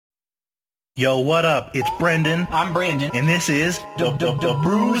Yo, what up? It's Brendan. I'm Brandon. And this is the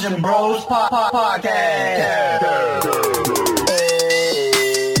Brews and Bros podcast.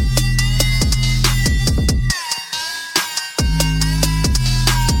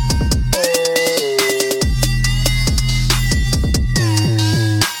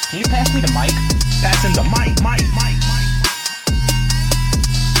 Can you pass me the mic? Pass him the mic.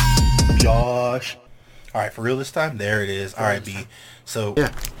 Josh. All right, for real this time? There it is. All right, B. So,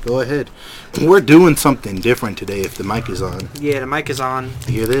 yeah, go ahead. We're doing something different today if the mic is on. Yeah, the mic is on.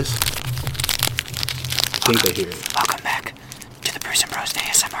 You hear this? I think they hear it. Welcome back to the Brews and Bros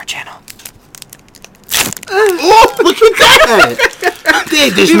ASMR channel. Oh, look at that! They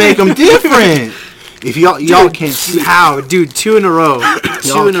just make them different. If y'all can't see. How? Dude, 2 in a row.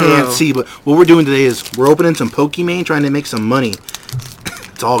 Y'all can't see, but what we're doing today is we're opening some Pokeman, trying to make some money.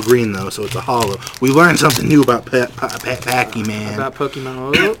 It's all green, though, so it's a hollow. We learned something new about Pac-Man. About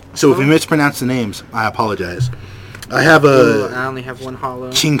Pokemon. So if we mispronounce the names, I apologize. I have I only have one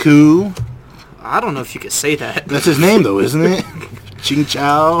hollow. Chinku. I don't know if you could say that. That's his name, though, isn't it? Ching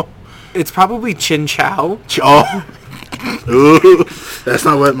Chow. It's probably Chin Chow. Ooh, that's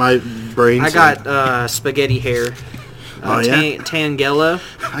not what my brain said. I got spaghetti hair. Tangela.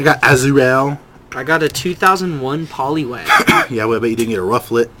 I got Azurel. I got a 2001 Poliwag. Yeah, well, I bet you didn't get a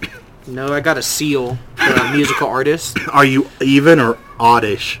Rufflet. No, I got a Seal, the musical artist. Are you even or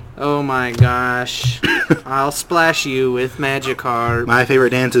oddish? Oh my gosh. I'll splash you with Magikarp. My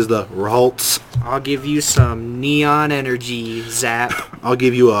favorite dance is the Ralts. I'll give you some neon energy, Zap. I'll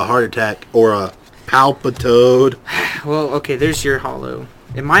give you a heart attack or a Palpitoad. Well, okay, there's your hollow.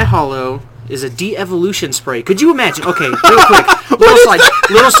 And my hollow is a de-evolution spray. Could you imagine? Okay, real quick.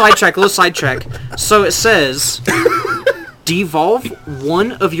 Little sidetrack. So it says, devolve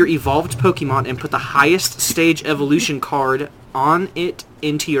one of your evolved Pokemon and put the highest stage evolution card on it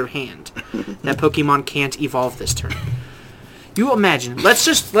into your hand. That Pokemon can't evolve this turn. You imagine. Let's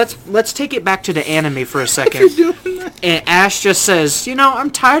take it back to the anime for a second. And Ash just says,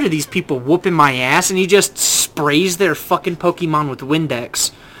 I'm tired of these people whooping my ass, and he just sprays their fucking Pokemon with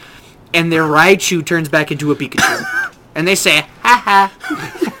Windex. And their Raichu turns back into a Pikachu. And they say, ha ha.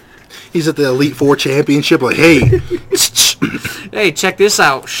 He's at the Elite Four Championship like, hey. Hey, check this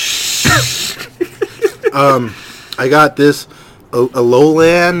out. I got this a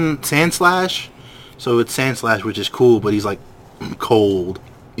Lowland Sandslash. So it's Sandslash, which is cool, but he's like cold.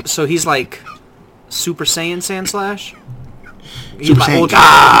 So he's like Super Saiyan Sandslash? Super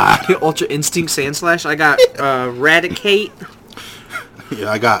Saiyan. Ultra Instinct Sandslash. I got Raticate. Yeah,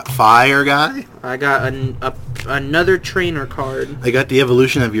 I got Fire Guy. I got another trainer card. I got the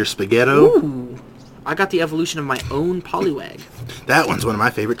evolution of your Spaghetto. Ooh. I got the evolution of my own Poliwag. That one's one of my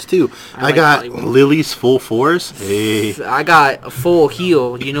favorites, too. I like got Poliwag. Lily's Full Force. Hey. I got a full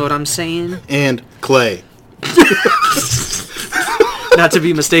heal. You know what I'm saying? And Clay. Not to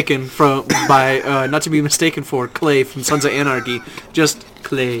be mistaken for Clay from Sons of Anarchy. Just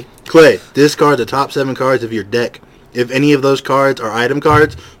Clay. Clay, discard the top 7 cards of your deck. If any of those cards are item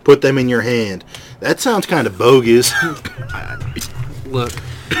cards, put them in your hand. That sounds kind of bogus. Look,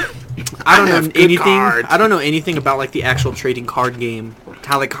 I don't know anything. Cards. I don't know anything about like the actual trading card game.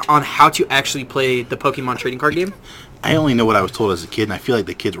 How to actually play the Pokemon trading card game. I only know what I was told as a kid, and I feel like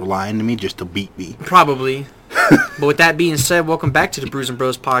the kids were lying to me just to beat me. Probably. But with that being said, welcome back to the Brews and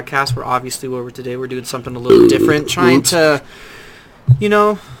Bros podcast. We're doing something a little different, trying to,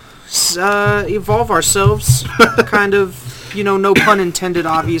 evolve ourselves. Kind of, no pun intended,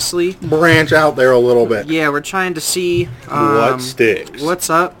 obviously. Branch out there a little bit. Yeah, we're trying to see what sticks. What's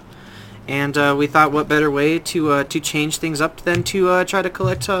up. And we thought what better way to change things up than to try to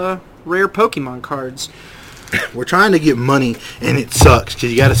collect rare Pokemon cards. We're trying to get money, and it sucks,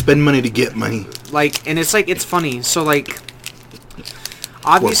 because you got to spend money to get money. It's funny. So,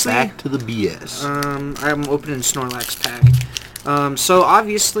 obviously... We're back to the BS. I'm opening Snorlax pack. So,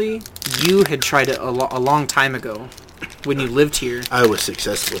 obviously, you had tried it a long time ago when you lived here. I was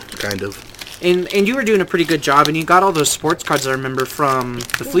successful, kind of. And you were doing a pretty good job, and you got all those sports cards, I remember, from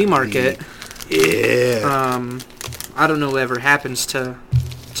the flea market. Yeah. I don't know whatever happens to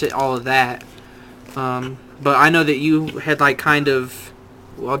all of that. But I know that you had, I'll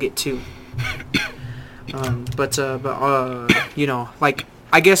get to.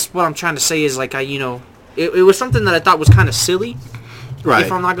 I guess what I'm trying to say is, it was something that I thought was kind of silly. Right.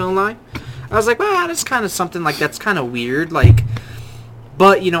 If I'm not going to lie. I was like, well, that's kind of something, that's kind of weird,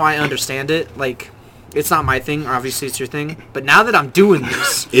 but, I understand it. It's not my thing. Obviously, it's your thing. But now that I'm doing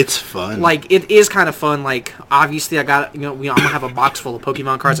this, it's fun. like, it is kind of fun. Like, obviously, I'm gonna have a box full of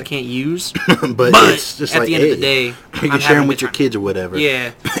Pokemon cards I can't use. but it's just at like, the end of the day, you can share them with your kids or whatever.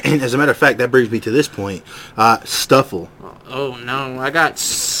 Yeah. And as a matter of fact, that brings me to this point. Stuffle. Oh no, I got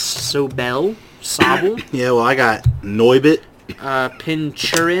Sobble. Yeah, well, I got Noibit.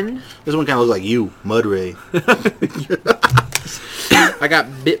 Pinchurin. This one kind of looks like you, Mudray. I got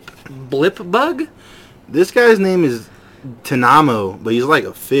Blipbug. This guy's name is Tanamo, but he's like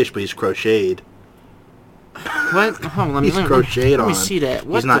a fish, but he's crocheted. What? Hold on, He's crocheted on. Let me see that.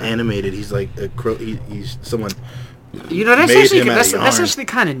 What he's not animated. He's like a he's someone. You know, that's made actually him out of that's yarn. actually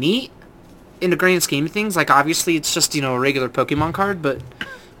kind of neat in the grand scheme of things. Like, obviously, it's just, a regular Pokemon card, but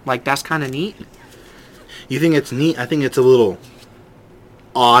like, that's kind of neat. You think it's neat? I think it's a little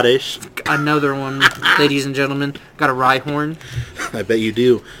oddish. Another one, ladies and gentlemen, got a Rhyhorn. I bet you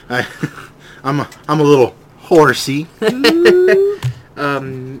do. I'm a little horsey.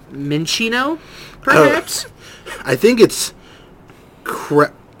 Minchino, perhaps. I think it's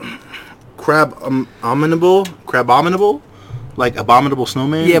crabominable, like abominable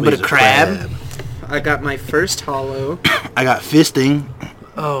snowman. Yeah, but he's a crab. I got my first holo. I got fisting.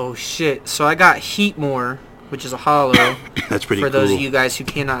 Oh shit! So I got Heatmore, which is a holo. That's pretty for cool. those of you guys who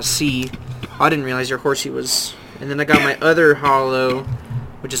cannot see. I didn't realize your horsey was. And then I got my other holo,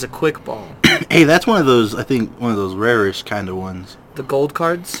 which is a quick ball. Hey, that's one of those. I think one of those rarish kind of ones. The gold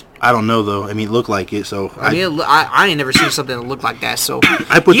cards. I don't know though. I mean, it looked like it, so I ain't never seen something that looked like that. So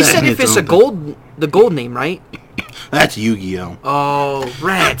I put you that said in if its it's a own gold, the gold name, right? That's Yu-Gi-Oh. Oh,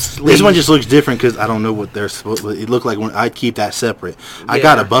 rats! This one just looks different because I don't know what they're supposed. It looked like when I'd keep that separate. I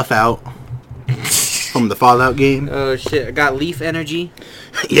got a buff out from the Fallout game. Oh shit! I got Leaf Energy.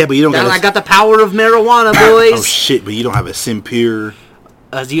 Yeah, but you don't. I got the power of marijuana, boys. Oh shit! But you don't have a Simpure.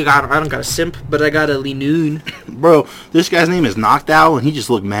 I don't got a simp, but I got a Linoon. Bro, this guy's name is Knocked Out, and he just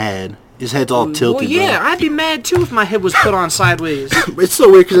looked mad. His head's all tilted. Well, yeah, bro. I'd be mad too if my head was put on sideways. It's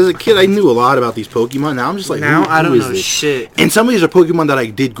so weird because as a kid I knew a lot about these Pokemon. Now I'm just like, now I don't who is know this? shit. And some of these are Pokemon that I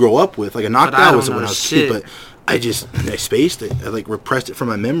did grow up with. Like a Knocked Out was when I was a kid, shit. but I spaced it. I like repressed it from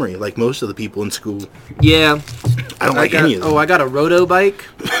my memory, like most of the people in school. Yeah. I don't like any of them. Oh, I got a Roto Bike.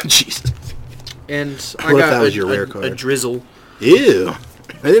 Jesus. And What I if got that was your rare card? a Drizzle. Ew.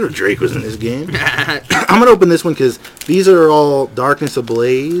 I didn't know Drake was in this game. I'm going to open this one because these are all Darkness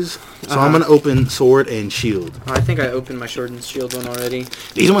Ablaze. So I'm going to open Sword and Shield. Oh, I think I opened my Sword and Shield one already.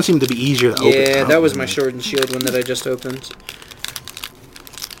 These ones seem to be easier to open. Yeah, that was my Sword and Shield one that I just opened.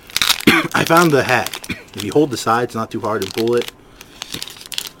 I found the hack. If you hold the side, it's not too hard to pull it.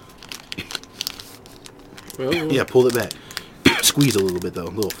 Whoa. Yeah, pull it back. Squeeze a little bit, though. A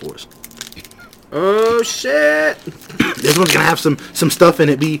little force. Oh, shit. This one's going to have some stuff in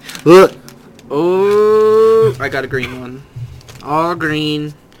it, B. Look. Oh, I got a green one. All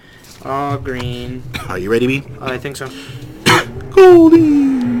green. All green. Are you ready, B? I think so.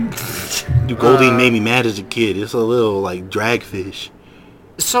 Goldie. Dude, Goldie made me mad as a kid. It's a little, like, dragfish.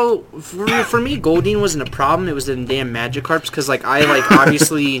 So, for me, Goldeen wasn't a problem. It was the damn Magikarps, because, like, I, like,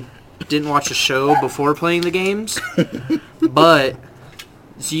 obviously didn't watch the show before playing the games. But,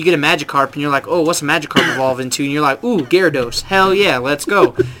 so you get a Magikarp, and you're like, oh, what's a Magikarp evolve into? And you're like, ooh, Gyarados. Hell yeah, let's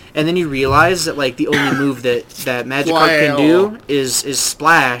go. And then you realize that, like, the only move that Magikarp can do is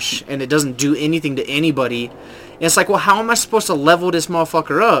Splash, and it doesn't do anything to anybody. And it's like, well, how am I supposed to level this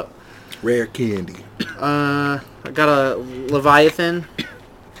motherfucker up? Rare candy. I got a Leviathan.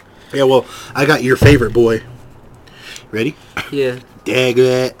 Yeah, well, I got your favorite boy. Ready? Yeah.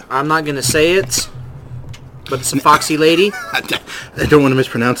 Daggett. I'm not going to say it, but it's a foxy lady. I don't want to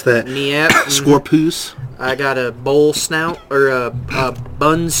mispronounce that. Miep. Scorpoose. I got a bowl snout, or a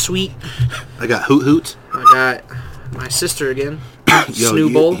bun sweet. I got Hoot Hoot. I got my sister again. Yo,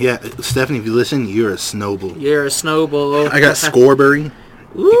 Snowball. Yeah, Stephanie, if you listen, you're a snowball. You're a snowball. I got Scoreberry.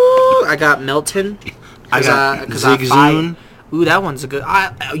 Ooh, I got Melton. I got Zigzagoon. Ooh, that one's a good...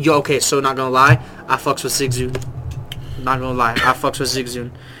 okay, so not gonna lie, I fucks with Zigzagoon. Not gonna lie, I fucks with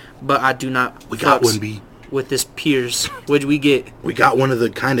Zigzagoon. But I do not We got one, B. with this Pierce. What'd we get? We got one of the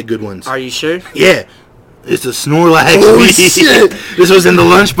kind of good ones. Are you sure? Yeah. It's a Snorlax. Oh, B. shit. This was in the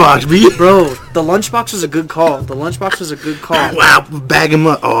lunchbox, B. Bro, the lunchbox was a good call. The lunchbox was a good call. Wow, bag him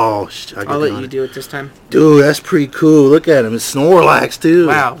up. Oh, I'll let you do it this time. Dude, that's pretty cool. Look at him. It's Snorlax, too.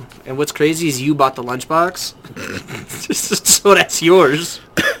 Wow. And what's crazy is you bought the lunchbox. So that's yours.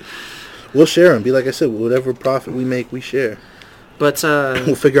 We'll share them. Be like I said, whatever profit we make, we share. But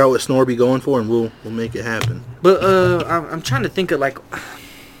We'll figure out what Snore be going for, and we'll make it happen. But I'm trying to think of, like,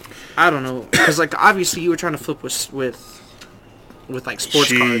 I don't know, because, like, obviously you were trying to flip with with like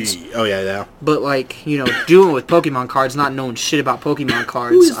sports cards. Oh yeah. But like, you know, doing it with Pokemon cards, not knowing shit about Pokemon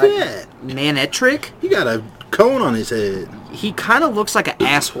cards. Who is that? Manectric? He got a cone on his head. He kind of looks like an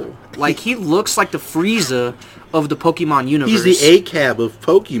asshole. Like, he looks like the Frieza of the Pokemon universe. He's the ACAB of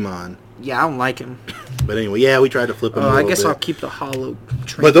Pokemon. Yeah, I don't like him. But anyway, yeah, we tried to flip him a little I guess bit. I'll keep the hollow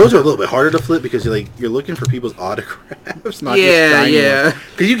train. But those are a little bit harder to flip because you're looking for people's autographs, not just shiny ones.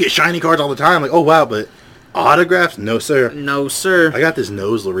 Because you get shiny cards all the time, like, oh wow, but autographs? No sir. No, sir. I got this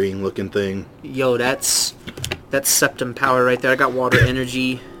Nuzlocke looking thing. Yo, that's Septum Power right there. I got Water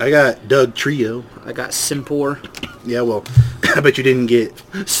Energy. I got Doug Trio. I got Simpor. Yeah, well, I bet you didn't get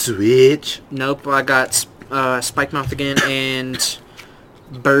Switch. Nope, I got Spike Mouth again and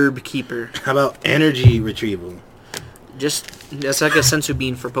Burb Keeper. How about Energy Retrieval? That's like a Sensu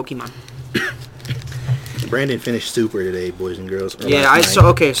Bean for Pokemon. Brandon finished Super today, boys and girls. Yeah,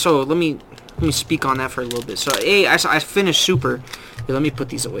 so let me speak on that for a little bit. So, I finished Super. Here, let me put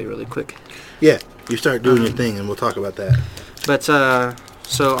these away really quick. Yeah, you start doing your thing, and we'll talk about that. But,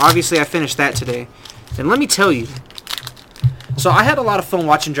 so obviously I finished that today. And let me tell you. So, I had a lot of fun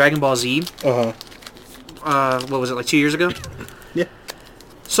watching Dragon Ball Z. What was it, like 2 years ago? Yeah.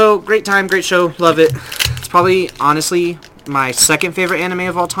 So, great time, great show, love it. It's probably, honestly, my second favorite anime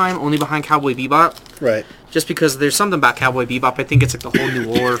of all time, only behind Cowboy Bebop. Right. Just because there's something about Cowboy Bebop. I think it's like the whole New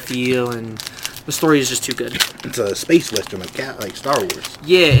War feel, and the story is just too good. It's a space western, like Star Wars.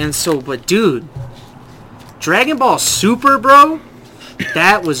 Yeah, and so, but dude, Dragon Ball Super, bro,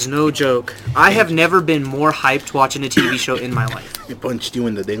 that was no joke. I have never been more hyped watching a TV show in my life. It punched you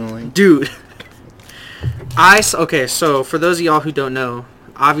in the ding-a-ling? Dude. Okay, so for those of y'all who don't know,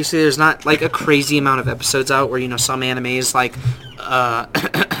 obviously there's not like a crazy amount of episodes out where, you know, some animes like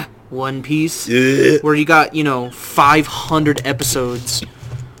One Piece, where you got, you know, 500 episodes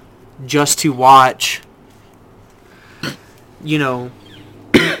just to watch, you know,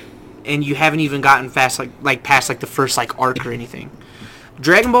 and you haven't even gotten past the first like arc or anything.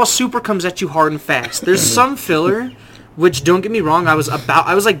 Dragon Ball Super comes at you hard and fast. There's some filler, which, don't get me wrong, I was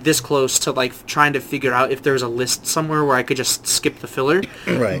like this close to like trying to figure out if there was a list somewhere where I could just skip the filler.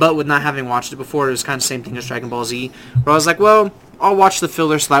 Right. But with not having watched it before, it was kind of the same thing as Dragon Ball Z, where I was like, well, I'll watch the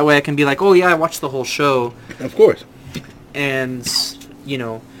filler so that way I can be like, oh yeah, I watched the whole show. Of course. And, you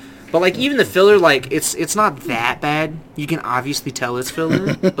know, but like even the filler, like it's not that bad. You can obviously tell it's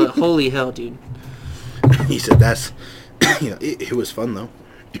filler, but holy hell, dude. He said that's, you know, it was fun though.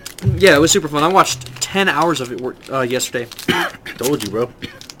 Yeah, it was super fun. I watched 10 hours of it yesterday. Told you, bro.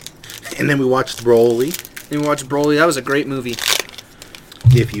 And then we watched Broly. And we watched Broly. That was a great movie.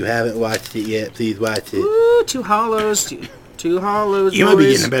 If you haven't watched it yet, please watch it. Ooh, two hollows. Two hollows, You boys. might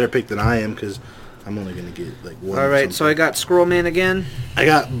be getting a better pick than I am, because I'm only going to get like one. Alright, so I got Squirrel Man again. I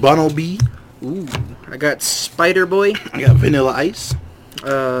got Bunnelby. Ooh. I got Spider Boy. I got Vanilla Ice.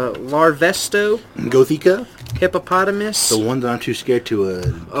 Larvesto. Gothika. Hippopotamus. The one that I'm too scared to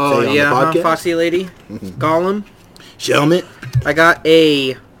say Oh, on yeah, the podcast. Foxy Lady. Gollum. Shelmet. I got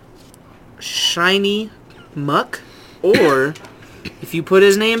a Shiny Muck. Or, if you put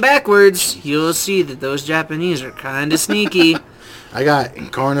his name backwards, you'll see that those Japanese are kind of sneaky. I got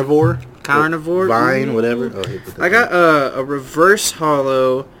Carnivore. Vine, Ooh. whatever. Oh, hey, put that I got a reverse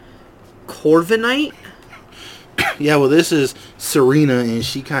hollow Corviknight. Yeah, well, this is Serena, and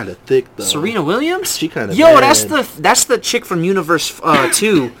she kind of thick, though. Serena Williams? She kind of Yo, bad. that's the chick from Universe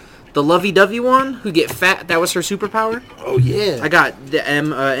 2. The lovey-dovey one who get fat. That was her superpower. Oh, yeah. I got the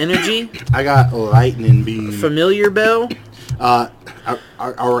Energy. I got Lightning Beam. Familiar Bell.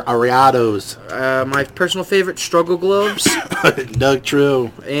 Ariados. My personal favorite, Struggle Gloves. Doug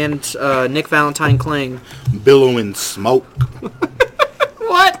Trill. And Nick Valentine Kling. Billowing Smoke.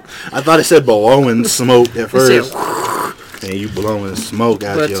 What? I thought it said blowing smoke at first. Said, and you blowing smoke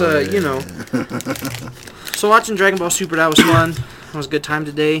out your But, you know. So watching Dragon Ball Super, that was fun. It was a good time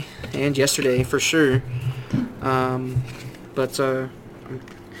today and yesterday, for sure. But, I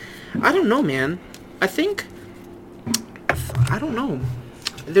don't know, man. I don't know.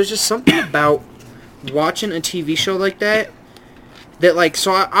 There's just something about watching a TV show like that, like,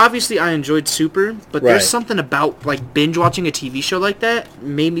 so obviously I enjoyed Super, but Right. there's something about, like, binge watching a TV show like that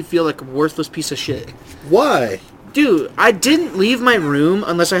made me feel like a worthless piece of shit. Why? Dude, I didn't leave my room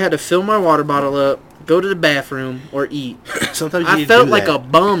unless I had to fill my water bottle up, go to the bathroom, or eat. Sometimes you I need felt to do like that. a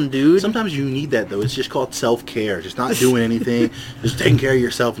bum, dude. Sometimes you need that, though. It's just called self-care. Just not doing anything. Just taking care of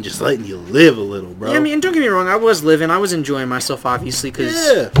yourself and just letting you live a little, bro. Yeah, I mean, don't get me wrong, I was enjoying myself, obviously, because...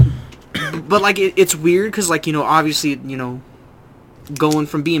 Yeah. But, like, it's weird, because, like, you know, obviously, you know, going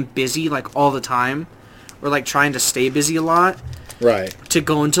from being busy, like, all the time, or, like, trying to stay busy a lot, Right. to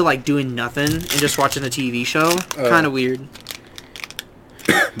going to, like, doing nothing and just watching a TV show, kind of weird.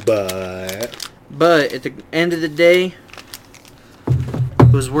 But at the end of the day,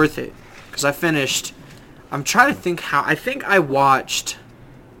 it was worth it. Because I finished... I'm trying to think how... I think I watched...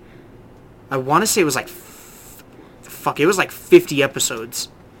 I want to say it was like... it was like 50 episodes.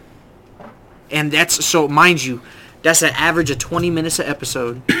 And that's... So, mind you, that's an average of 20 minutes an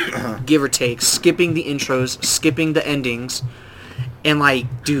episode. Give or take. Skipping the intros. Skipping the endings. And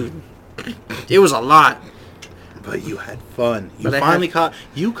like, dude... It was a lot. But you had fun. You finally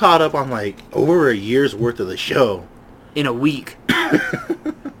caught up on like over a year's worth of the show in a week.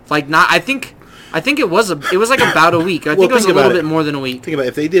 Like not. I think it was like about a week. I think it was a little bit more than a week. Think about it.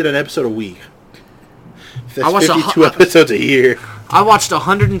 If they did an episode a week. That's 52 episodes a year. I watched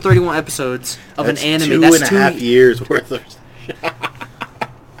 131 episodes of an anime. That's 2.5 years worth of.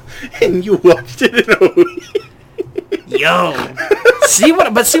 And you watched it in a week. Yo, see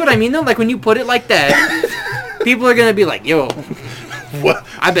what I mean though? Like when you put it like that, people are gonna be like, "Yo, what?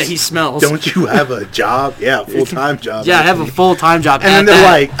 I bet he smells." Don't you have a job? Yeah, full-time job. Yeah, I have a full-time job. And then they're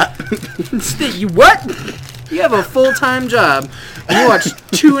like, "You what? You have a full-time job? And you watch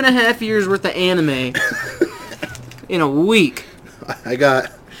 2.5 years worth of anime in a week." I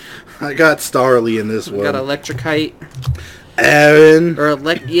got Starly in this one. Got Electrikite. Aaron. Or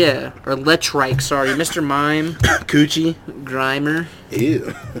Electrike, sorry. Mr. Mime. Coochie. Grimer.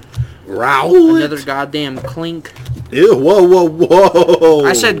 Ew. Rowlet. Another goddamn Clink. Ew, whoa.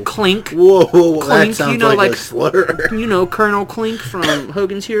 I said Clink. Whoa. Clink, That sounds like a slur. You know Colonel Clink from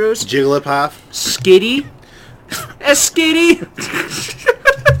Hogan's Heroes. Jigglypuff. Skitty. Skitty.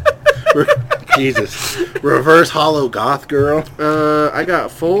 Jesus. Reverse hollow goth girl. I got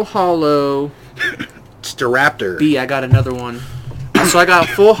full hollow... Staraptor. B, I got another one. So I got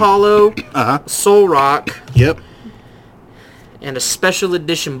full hollow, Soul Rock. Yep. And a special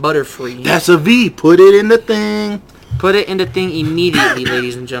edition Butterfree. That's a V. Put it in the thing. Put it in the thing immediately,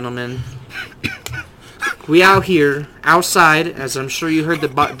 ladies and gentlemen. We out here, outside, as I'm sure you heard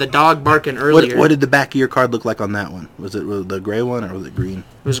the dog barking earlier. What did the back of your card look like on that one? Was it the gray one or was it green?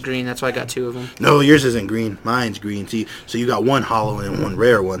 It was green, that's why I got two of them. No, yours isn't green. Mine's green. See, so you got one hollow and one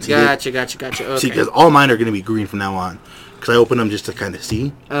rare one. See, gotcha. Okay. See, because all mine are going to be green from now on. Because I open them just to kind of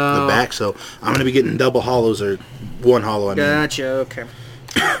see the back. So I'm going to be getting double hollows or one hollow. I mean. Gotcha, okay.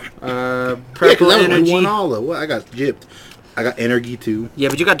 Purple Energy. One hollow. What? I got gypped. I got Energy too. Yeah,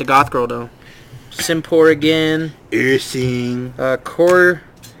 but you got the Goth Girl, though. Simpor again. Earsing.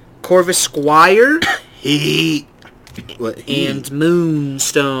 Corvus Squire. And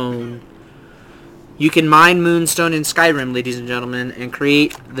Moonstone. You can mine Moonstone in Skyrim, ladies and gentlemen, and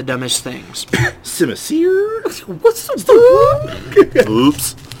create the dumbest things. Simisear? What's the book?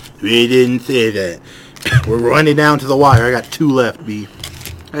 Oops. We didn't say that. We're running down to the wire. I got 2 left, B.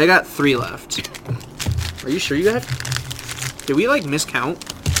 I got 3 left. Are you sure you have? Did we, miscount?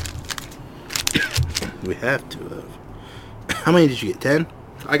 We have to have. How many did you get? 10?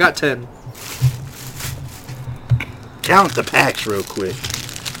 I got 10. Count the packs real quick.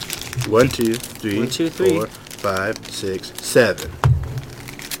 1, 2, 3, 1, 2, 3. 4, 5, 6, 7.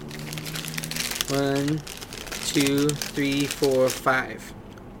 1, 2, 3, 4, 5.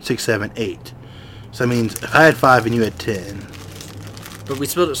 6, 7, 8. So that means if I had 5 and you had 10. But we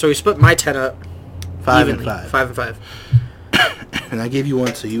split my 10 up. 5 evenly. and 5. 5 and 5. And I gave you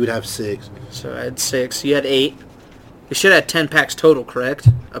 1, so you would have 6. So I had 6. You had 8. We should have 10 packs total, correct?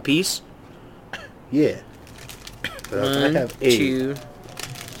 A piece? Yeah. 1, 2,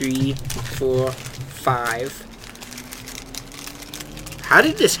 3, 4, 5. How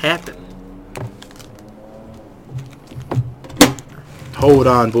did this happen? Hold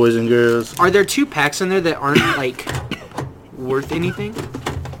on, boys and girls. Are there 2 packs in there that aren't, worth anything?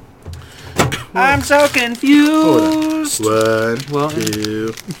 I'm so confused. Hold on. 1,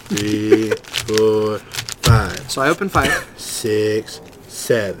 2, 3, 4, 5. So I opened 5. 6,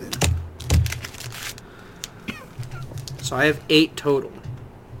 7. So I have 8 total.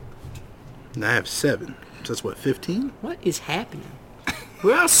 And I have 7. So that's what, 15? What is happening?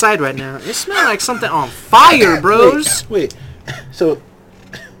 We're outside right now. It smells like something on fire, bros. Wait. So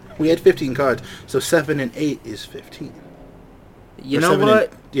we had 15 cards. So 7 and 8 is 15. You know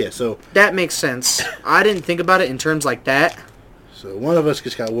what? Yeah, so... That makes sense. I didn't think about it in terms like that. So one of us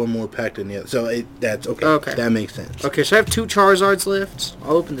just got one more pack than the other. So that's okay. Okay. That makes sense. Okay, so I have 2 Charizards left.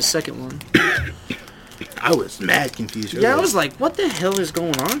 I'll open the second one. I was mad confused. Yeah, I was like, what the hell is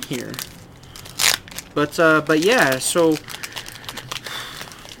going on here? But yeah, so...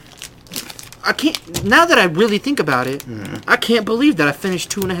 I can't... Now that I really think about it, I can't believe that I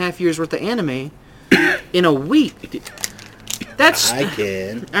finished 2.5 years worth of anime in a week. That's... I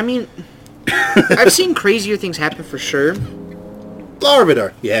can. I mean, I've seen crazier things happen for sure.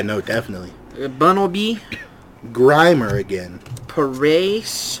 Larvitar. Yeah, no, definitely. Bunnelby. Grimer again.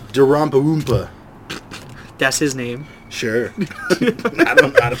 Parace. Duramparoompa. That's his name. Sure. I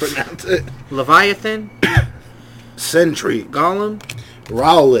don't know how to pronounce it. Leviathan. Sentry. Golem.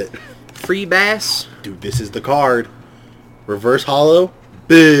 Rowlet. Free Bass. Dude, this is the card. Reverse Hollow.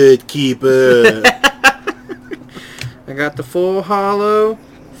 Bid Keeper. I got the full hollow.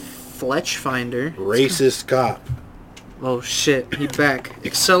 Fletch Finder. Racist Cop. Oh shit, he back.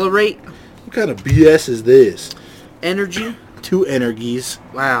 Accelerate. What kind of BS is this? Energy. 2 energies.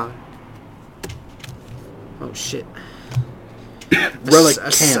 Wow. Oh shit. Relic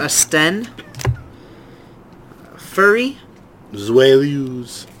a Camp. Sten. Furry.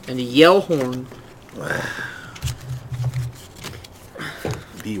 Zweilous. And a Yellhorn.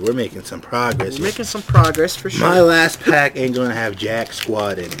 B, we're making some progress. We're making some progress for sure. My last pack ain't gonna have Jack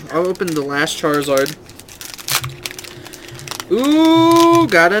Squad in it. I'll open the last Charizard. Ooh,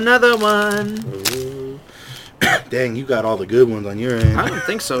 got another one. Ooh. Dang, you got all the good ones on your end. I don't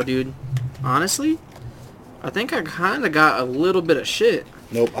think so, dude. Honestly, I think I kind of got a little bit of shit.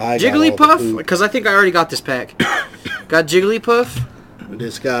 Nope, I got Jigglypuff, because I think I already got this pack. Got Jigglypuff.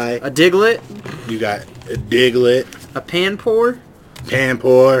 This guy. A Diglett. You got a Diglett. A Panpour.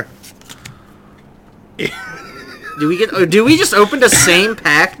 Panpour. Do we just open the same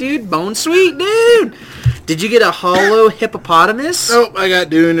pack, dude? Bone Sweet, dude. Did you get a hollow hippopotamus? Nope, I got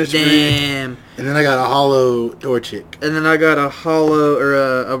Dunis. Damn. And then I got a hollow Torchic. And then I got a hollow, or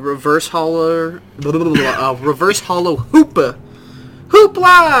a reverse hollow, a reverse hollow Hoopa.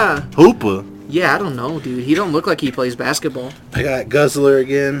 Hoopla! Hoopa. Yeah, I don't know, dude. He don't look like he plays basketball. I got Guzzler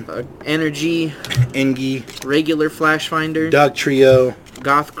again. Energy. Engie. Regular Flash Finder. Dug Trio.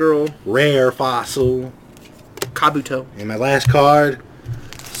 Goth Girl. Rare Fossil. Kabuto. And my last card,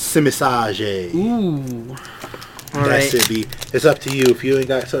 Simisage. Ooh. That's it, B. It's up to you. If you ain't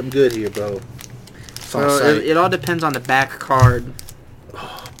got something good here, bro. It's on Well, site. it all depends on the back card.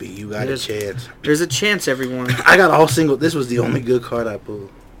 Oh, B, you got a chance. There's a chance, everyone. I got all single. This was the only good card I pulled.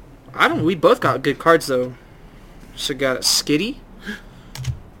 We both got good cards, though. So got a Skitty.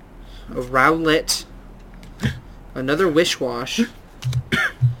 A Rowlet. Another Wish Wash.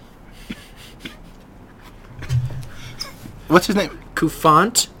 What's his name?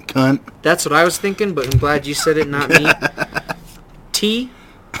 Kufant. Cunt. That's what I was thinking, but I'm glad you said it, not me. T.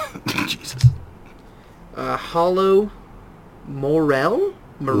 Jesus. Hollow Morel?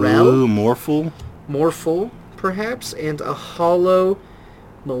 Ooh, Morphle. Morphle, perhaps. And a Hollow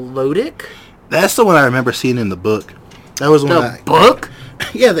Melodic. That's the one I remember seeing in the book. That was one. The book?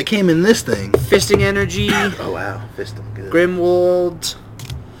 Yeah, that came in this thing. Fisting Energy. Oh, wow. Fisting good. Grimwald.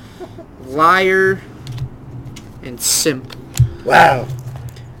 Liar. And Simp. Wow.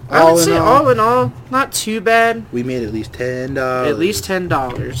 I would say all in all, not too bad. We made at least $10. At least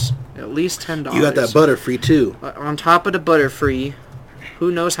 $10. At least $10. You got that Butterfree, too. On top of the Butterfree.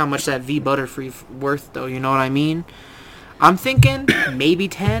 Who knows how much that V Butterfree worth, though, you know what I mean? I'm thinking maybe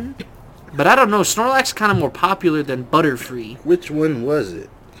 10. But I don't know. Snorlax's kind of more popular than Butterfree. Which one was it?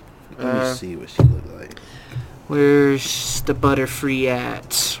 Let me see what she looked like. Where's the Butterfree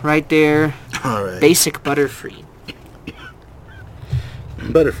at? Right there. All right. Basic Butterfree.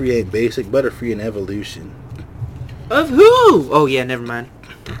 Butterfree ain't basic. Butterfree an evolution. Of who? Oh, yeah, never mind.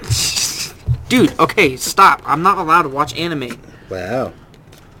 Dude, okay, stop. I'm not allowed to watch anime. Wow.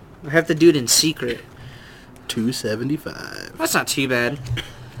 I have to do it in secret. $275. That's not too bad.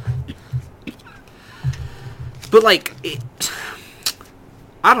 But, like,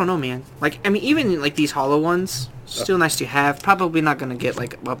 I don't know, man. Like, I mean, even, like, these hollow ones, still nice to have. Probably not going to get,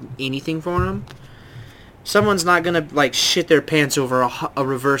 like, anything for them. Someone's not going to, like, shit their pants over a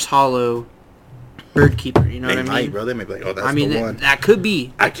reverse hollow bird keeper, you know what I mean? Bro. They might be like, oh, that's the one. That could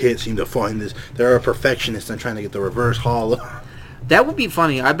be. I can't seem to find this. There are perfectionists and trying to get the reverse hollow. That would be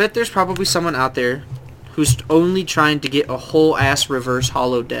funny. I bet there's probably someone out there who's only trying to get a whole-ass reverse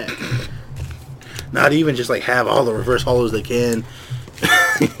hollow deck. Not even just, like, have all the reverse hollows they can.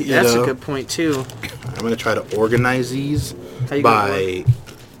 That's a good point, too. I'm going to try to organize these by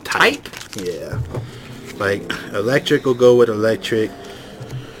type. Yeah. Like, electric will go with electric.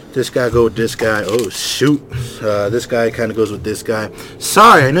 This guy go with this guy. Oh, shoot. This guy kind of goes with this guy.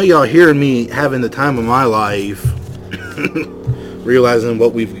 Sorry, I know y'all hearing me having the time of my life. Realizing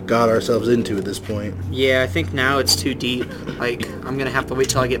what we've got ourselves into at this point. Yeah, I think now it's too deep. Like, I'm going to have to wait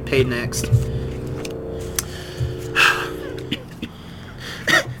till I get paid next.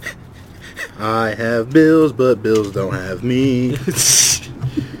 I have bills, but bills don't have me.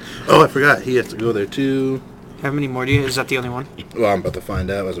 Oh, I forgot. He has to go there, too. How many more do you? Is that the only one? Well, I'm about to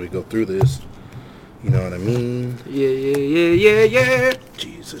find out as we go through this. You know what I mean? Yeah.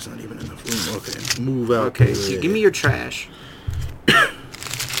 Jeez, there's not even enough room. Okay, move out. Okay, so give me your trash.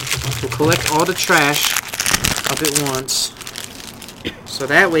 We'll collect all the trash up at once. So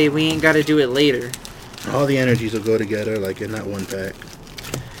that way we ain't got to do it later. All the energies will go together like in that one pack.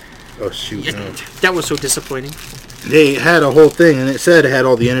 Oh, shoot, no. That was so disappointing. They had a whole thing, and it said it had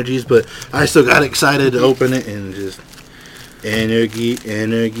all the energies, but I still got excited to open it and just... Energy. What's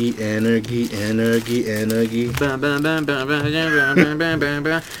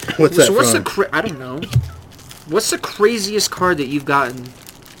that from? I don't know. What's the craziest card that you've gotten,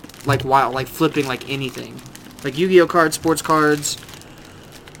 like, while, like, flipping, like, anything? Like, Yu-Gi-Oh cards, sports cards?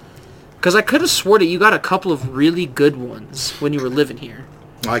 Because I could have swore that you got a couple of really good ones when you were living here.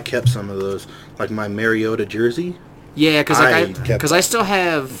 I kept some of those. Like my Mariota jersey. Yeah, because I still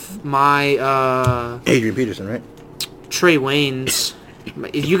have my... Adrian Peterson, right? Trey Wayne's.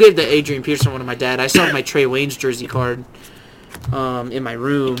 You gave the Adrian Peterson one to my dad. I still have my Trey Wayne's jersey card in my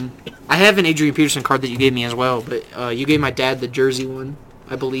room. I have an Adrian Peterson card that you gave me as well, but you gave my dad the jersey one,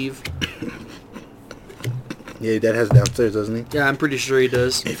 I believe. Yeah, Dad has it downstairs, doesn't he? Yeah, I'm pretty sure he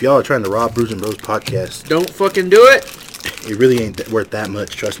does. If y'all are trying to rob Brews and Bros podcast, don't fucking do it. It really ain't worth that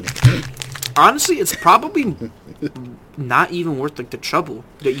much, trust me. Honestly, it's probably not even worth like the trouble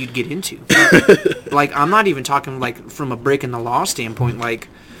that you'd get into. Like, I'm not even talking like from a break in the law standpoint. Like,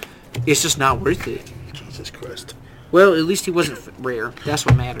 it's just not worth it. Jesus Christ. Well, at least he wasn't rare. That's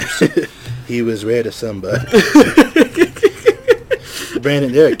what matters. He was rare to somebody.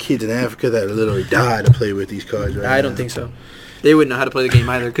 Brandon, there are kids in Africa that literally die to play with these cards right now. I don't think so. They wouldn't know how to play the game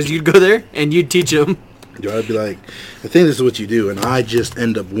either, because you'd go there and you'd teach them. I'd be like, I think this is what you do, and I just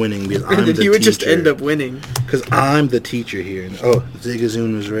end up winning because I'm the teacher. You would just end up winning. Because I'm the teacher here. And,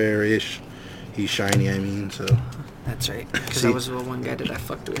 Zigazoo was rare-ish. He's shiny, I mean, so. That's right. Because that was the one guy that I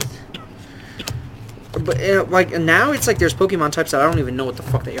fucked with. But, like, now it's like there's Pokemon types that I don't even know what the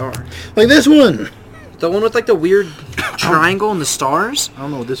fuck they are. Like this one! The one with, like, the weird triangle and the stars? I don't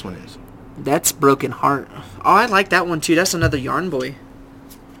know what this one is. That's Broken Heart. Oh, I like that one, too. That's another Yarn Boy.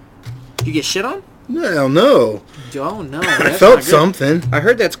 You get shit on? Hell no. Oh, no. I felt something. I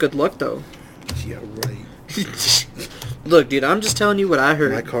heard that's good luck, though. Yeah, right. Look, dude, I'm just telling you what I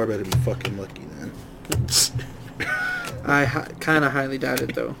heard. My car better be fucking lucky, then. I kind of highly doubt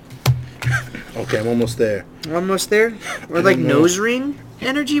it, though. Okay, I'm almost there. Almost there? Or, like, nose ring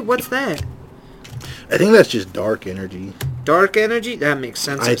energy? What's that? I think that's just dark energy. Dark energy? That makes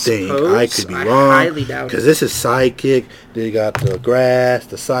sense. I think. I could be wrong. I highly doubt it. Because this is Psychic. They got the grass,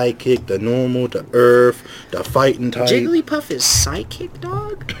 the Psychic, the normal, the earth, the fighting type. Jigglypuff is Psychic,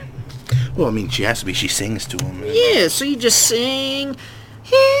 dog? Well, I mean, she has to be. She sings to him. Yeah, so you just sing.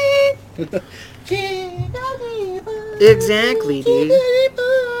 Exactly, dude.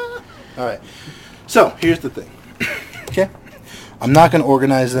 Alright. So, here's the thing. Okay? I'm not going to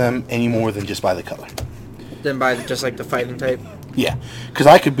organize them any more than just by the color. Then by just like the fighting type? Yeah. Because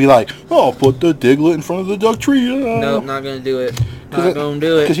I could be like, oh, put the Diglett in front of the Dugtrio. Nope, not going to do it. Not going to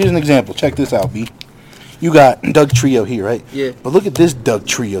do it. Because here's an example. Check this out, B. You got Dugtrio here, right? Yeah. But look at this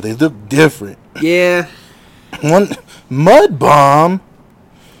Dugtrio. They look different. Yeah. One, Mud Bomb.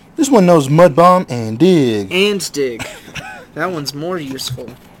 This one knows Mud Bomb and Dig. And Dig. That one's more useful.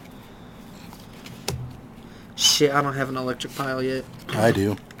 Shit, I don't have an electric pile yet. I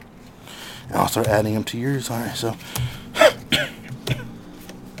do. And I'll start adding them to yours. Alright, so.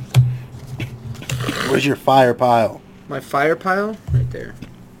 Where's your fire pile? My fire pile? Right there.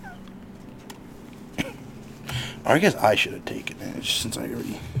 Or I guess I should have taken it, since I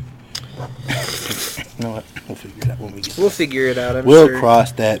already... You know what? We'll figure it out when we get We'll figure it out, I'm We'll sure.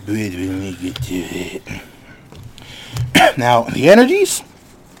 cross that bridge when we get to it. Now, the energies...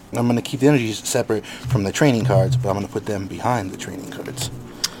 I'm going to keep the energies separate from the training cards, but I'm going to put them behind the training cards.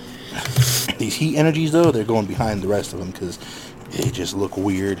 These heat energies, though, they're going behind the rest of them because they just look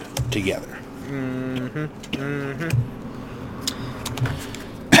weird together.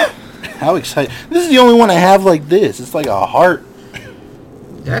 How exciting. This is the only one I have like this. It's like a heart.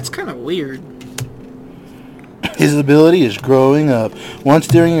 That's kind of weird. His ability is growing up. Once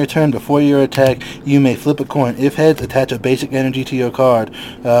during your turn before your attack, you may flip a coin. If heads, attach a basic energy to your card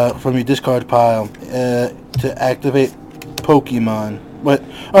from your discard pile to activate Pokemon. What?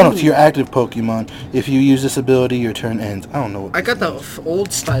 Oh no, to your active Pokemon. If you use this ability, your turn ends. I don't know. I got the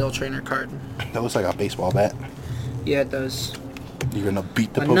old style trainer card. That looks like a baseball bat. Yeah, it does. You're gonna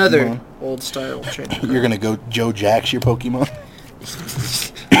beat the Another Pokemon. old style trainer card. You're gonna go Joe Jacks your Pokemon.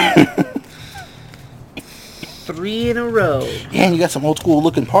 3 in a row. And you got some old school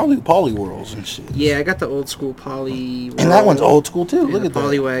looking poly whirls and shit. Yeah, I got the old school poly. And that one's old school too. Yeah, Look at that.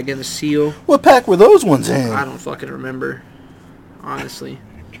 Polywagon, the seal. What pack were those ones in? I don't fucking remember, honestly.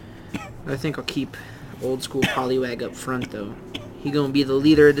 I think I'll keep old school Poliwag up front though. He gonna be the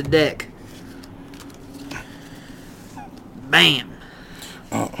leader of the deck. Bam.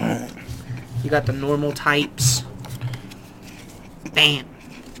 Alright. You got the normal types. Bam.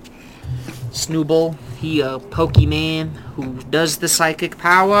 Snooble, he a Pokemon who does the psychic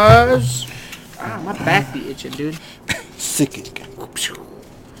powers. Ah, my back be itching, dude. Sickic.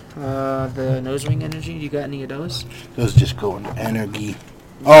 The nose ring energy. You got any of those? Those just go into energy.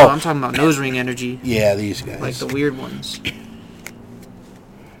 Oh, I'm talking about nose ring energy. Yeah, these guys. Like the weird ones.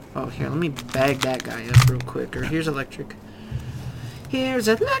 Oh, here, let me bag that guy up real quick. Or here's electric. Here's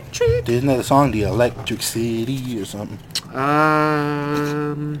electric. There's another song, The Electric City or something.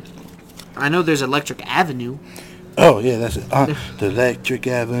 I know there's Electric Avenue. Oh, yeah, that's it. The Electric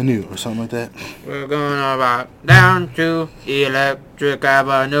Avenue or something like that. We're going about down to Electric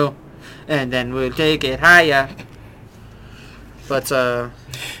Avenue, and then we'll take it higher. But,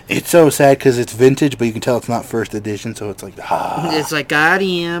 It's so sad because it's vintage, but you can tell it's not first edition, so it's like, it's like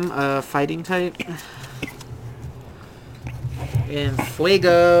goddamn, fighting type. And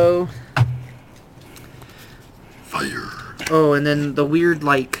Fuego. Fire. Oh, and then the weird,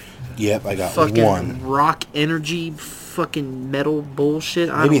 like, Yep, I got fucking one. rock energy, fucking metal bullshit.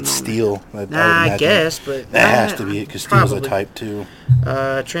 Maybe it's steel. I would I imagine. guess, but That has to be it, because steel's a probably. type too.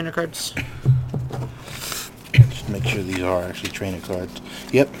 Trainer cards. Just make sure these are actually trainer cards.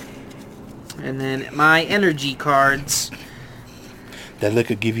 Yep. And then my energy cards. That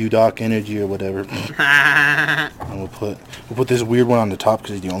liquor give you dark energy or whatever. And we'll put this weird one on the top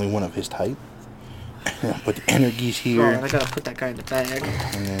because he's the only one of his type. Put the energies Oh, here. I gotta put that guy in the bag.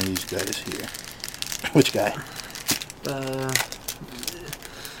 And then these guys here. Which guy?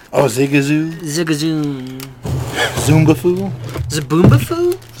 Oh, Zigazoo? Ziggazoom. Zumbafoo?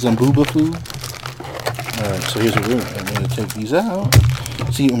 Zaboombafoo? Zumbubafoo? Alright, so here's what we're doing. I'm going to take these out.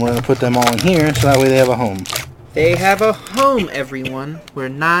 See, and we're going to put them all in here so that way they have a home. They have a home, everyone. We're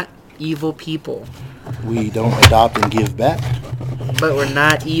not evil people. We don't adopt and give back. But we're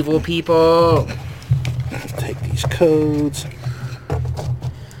not evil people. Take these codes.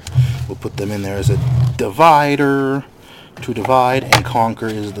 We'll put them in there as a divider. To divide and conquer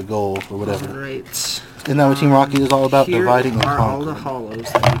is the goal or whatever. Alright. Isn't that what Team Rocket is all about? Here Dividing and are all the conquering.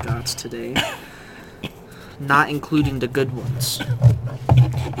 hollows that we got today. Not including the good ones.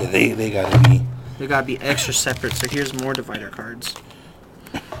 Yeah, they gotta be. They gotta be extra separate, so here's more divider cards.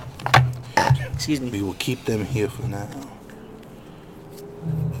 Excuse me. We will keep them here for now.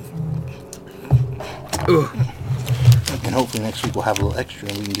 Ugh. And hopefully next week we'll have a little extra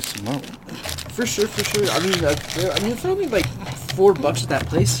and we can get some more. For sure, for sure. I mean, it's only like $4 at that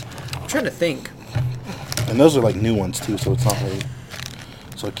place. I'm trying to think. And those are like new ones too, so it's not really.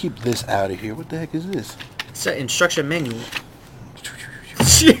 So I'll keep this out of here. What the heck is this? It's an instruction manual.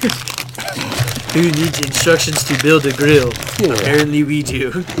 Who needs instructions to build a grill? Yeah. Apparently we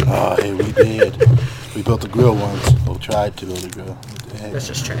do. Oh, hey, we did. We built a grill once. Well, tried to build a grill. What the heck? That's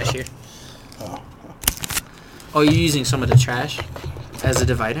just trash here. Oh. Oh, you're using some of the trash as a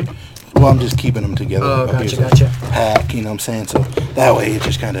divider? Well, I'm just keeping them together. Oh, Here's gotcha, a gotcha. Pack, you know what I'm saying? So that way it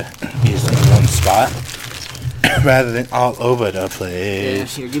just kind of is in one spot rather than all over the Yeah,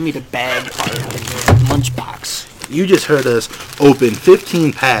 place. here, give me the bag part of the lunchbox. You just heard us open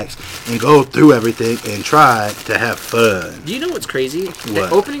 15 packs and go through everything and try to have fun. Do you know what's crazy?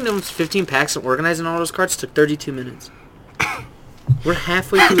 What? Opening those 15 packs and organizing all those cards took 32 minutes. We're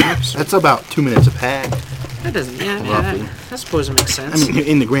halfway through the episode. That's about 2 minutes a pack. That doesn't, yeah, Roughly. I suppose it makes sense. I mean,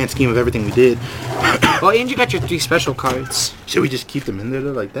 in the grand scheme of everything we did. Oh, and you got your 3 special cards. Should we just keep them in there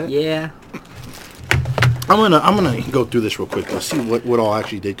like that? Yeah. I'm gonna go through this real quick. Let's see what all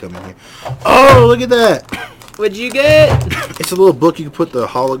actually did come in here. Oh, look at that! What'd you get? It's a little book. You can put the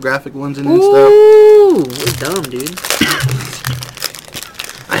holographic ones in and stuff. Ooh, we're dumb, dude.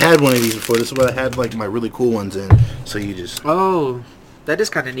 I had one of these before. This is what I had like my really cool ones in. So you just Oh, that is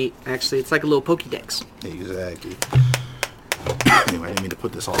kind of neat, actually. It's like a little Pokédex. exactly. Anyway, I didn't mean to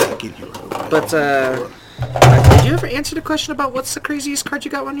put this all back in here. But, did you ever answer the question about what's the craziest card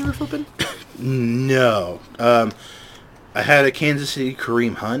you got when you were flipping? No. I had a Kansas City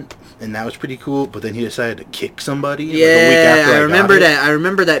Kareem Hunt, and that was pretty cool. But then he decided to kick somebody. Like, a week after I remember got it. that. I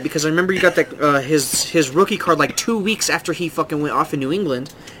remember that because I remember you got that his rookie card like 2 weeks after he fucking went off in New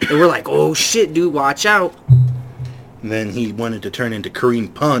England, and we're like, oh shit, dude, watch out. And then he wanted to turn into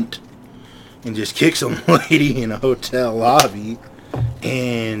Kareem Punt and just kick some lady in a hotel lobby.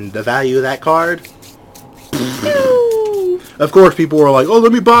 And the value of that card, Of course, people were like, "Oh,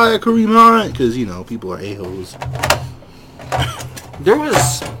 let me buy a Kareem Hunt," because people are a-holes. There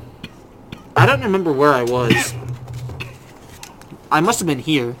was... I don't remember where I was. I must have been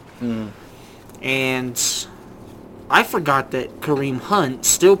here. And I forgot that Kareem Hunt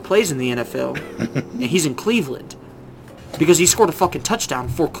still plays in the NFL. And he's in Cleveland. Because he scored a fucking touchdown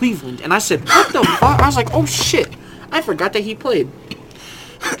for Cleveland. And I said, what the fuck? I was like, oh shit. I forgot that he played.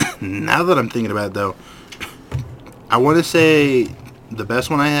 Now that I'm thinking about it, though, I want to say the best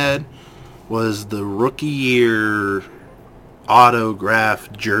one I had was the rookie year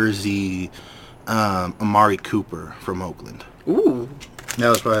autograph jersey Amari Cooper from Oakland. Ooh. That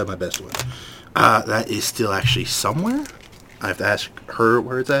was probably my best one. That is still actually somewhere. I have to ask her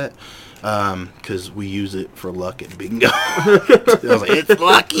where it's at. Because we use it for luck at bingo. I was like, it's a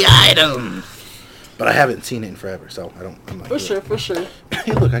lucky item. But I haven't seen it in forever, so I'm like... For sure.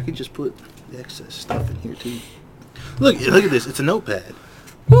 Hey, look, I can just put the excess stuff in here, too. Look at this. It's a notepad.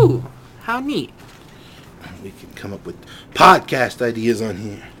 Ooh, how neat. We can come up with podcast ideas on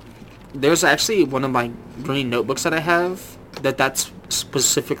here. There's actually one of my green notebooks that I have that's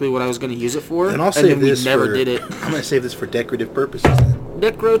specifically what I was going to use it for. And I'll save this we never did it. I'm going to save this for decorative purposes then.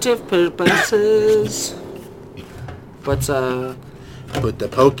 Decorative purposes. But, Put the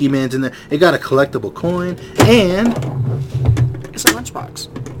Pokemans in there. It got a collectible coin, and... it's a lunchbox.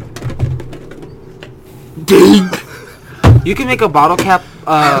 Dang! You can make a bottle cap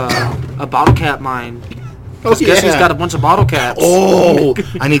mine. Oh, yeah. Guess who's got a bunch of bottle caps? Oh!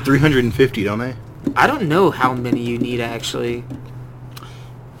 I need 350, don't I? I don't know how many you need, actually.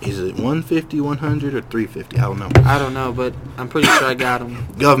 Is it 150, 100, or 350? I don't know. I don't know, but I'm pretty sure I got them.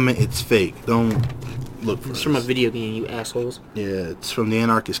 Government, it's fake. Don't look for it. It's from a video game, you assholes. Yeah, it's from the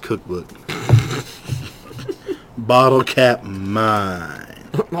Anarchist Cookbook. Bottle cap mine.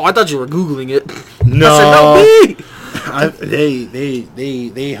 Oh, I thought you were Googling it. No. I said, no, me!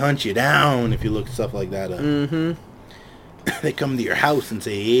 They hunt you down if you look stuff like that up. Mm-hmm. They come to your house and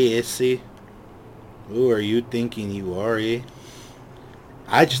say, "Hey, see, who are you thinking you are, eh?"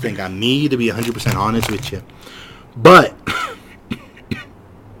 I just think I'm me, to be 100% honest with you. But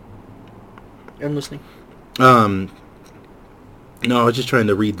I'm listening. No, I was just trying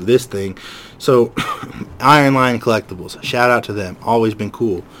to read this thing. So, Iron Lion Collectibles. Shout out to them. Always been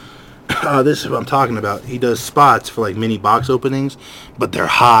cool. This is what I'm talking about. He does spots for like mini box openings, but they're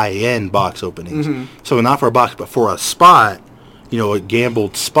high-end box openings. Mm-hmm. So not for a box, but for a spot, a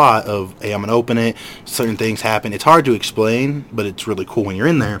gambled spot of, hey, I'm going to open it. Certain things happen. It's hard to explain, but it's really cool when you're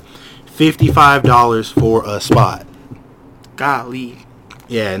in there. $55 for a spot. Golly.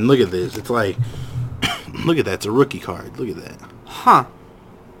 Yeah, and look at this. It's like, look at that. It's a rookie card. Look at that. Huh.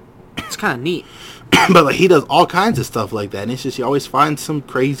 It's kind of neat. But like he does all kinds of stuff like that, and it's just you always find some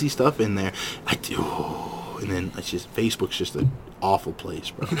crazy stuff in there. I do, and then it's just Facebook's just an awful place,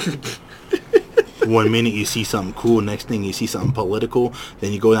 bro. 1 minute you see something cool, next thing you see something political,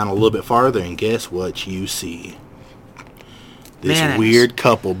 then you go down a little bit farther, and guess what you see? This weird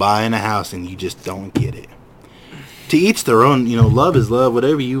couple buying a house, and you just don't get it. To each their own. Love is love.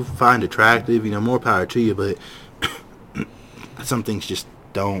 Whatever you find attractive, more power to you. But some things just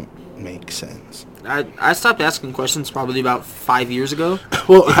don't make sense. I stopped asking questions probably about 5 years ago.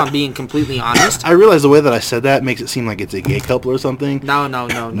 Well, if I'm being completely honest. I realize the way that I said that makes it seem like it's a gay couple or something. No.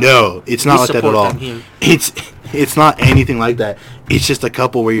 No, it's not like that at all. It's not anything like that. It's just a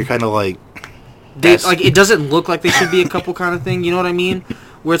couple where you're kind of like... it doesn't look like they should be a couple kind of thing, you know what I mean?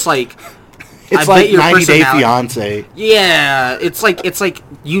 Where it's like... It's like 90 Day Fiancé. Yeah, it's like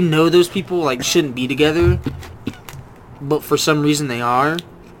those people like shouldn't be together, but for some reason they are.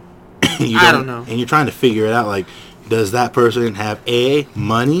 I don't know. And you're trying to figure it out, like, does that person have A,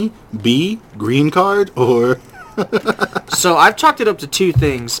 money, B, green card, or... So I've chalked it up to two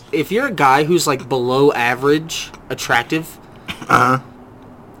things. If you're a guy who's like below average attractive, and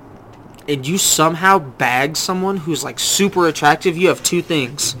you somehow bag someone who's like super attractive, you have two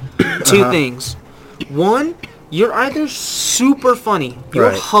things. Two things. One, you're either super funny,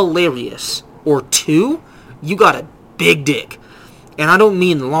 you're hilarious, or two, you got a big dick. And I don't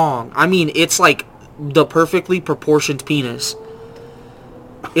mean long. I mean, it's like the perfectly proportioned penis.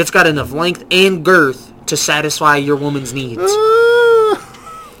 It's got enough length and girth to satisfy your woman's needs.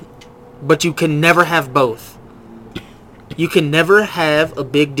 But you can never have both. You can never have a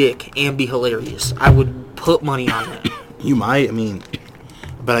big dick and be hilarious. I would put money on that. You might,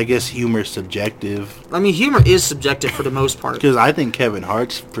 but I guess humor is subjective. Humor is subjective for the most part. Because I think Kevin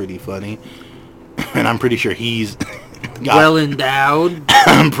Hart's pretty funny. And I'm pretty sure he's... well endowed.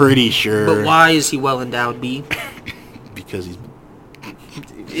 I'm pretty sure. But why is he well endowed, B? Because he's...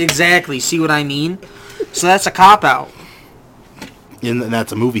 Exactly. See what I mean? So that's a cop out. And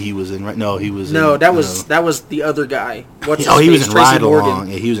that's a movie he was in, right? No, he was. No, in, that was the other guy. What's his he was face? in Tracy Ride Morgan. Along.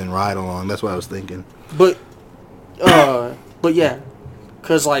 Yeah, he was in Ride Along. That's what I was thinking. But yeah,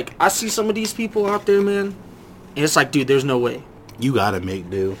 cause like I see some of these people out there, man, and it's like, dude, there's no way. You gotta make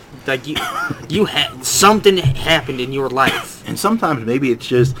do. Like you had something happened in your life. And sometimes maybe it's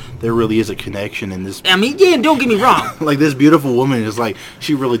just there really is a connection in this. I mean, yeah, don't get me wrong. Like this beautiful woman is like,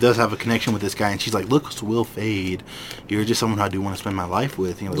 she really does have a connection with this guy, and she's like, looks will fade. You're just someone I do want to spend my life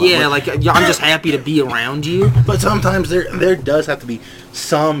with. You know, Yeah, like I'm just happy to be around you. But sometimes there does have to be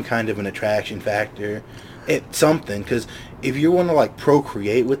some kind of an attraction factor. It's something, because if you want to like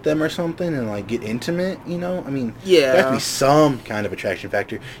procreate with them or something and like get intimate, you know, I mean, Yeah. there has to be some kind of attraction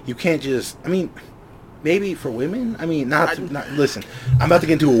factor. You can't just, I mean, maybe for women, I mean, not listen, I'm about to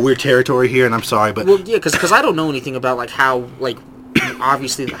get into a weird territory here, and I'm sorry, but Well, yeah, because I don't know anything about like how like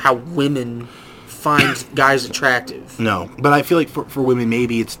obviously how women find guys attractive. no, but I feel like for women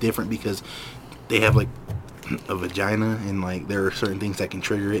maybe it's different because they have like a vagina, and like there are certain things that can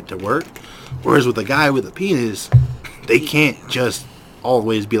trigger it to work, whereas with a guy with a penis, they can't just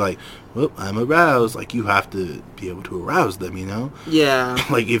always be like, well, I'm aroused. Like, you have to be able to arouse them, you know? Yeah.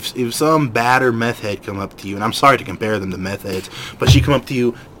 Like, if some batter meth head come up to you, and I'm sorry to compare them to meth heads, but she come up to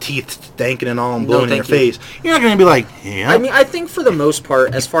you, teeth stanking and all, and blowing in your face, you're not going to be like, yeah. I mean, I think for the most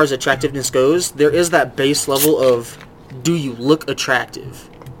part, as far as attractiveness goes, there is that base level of, do you look attractive?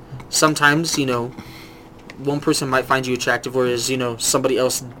 Sometimes, you know, one person might find you attractive, whereas, you know, somebody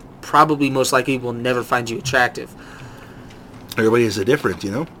else probably most likely will never find you attractive. Everybody has a difference,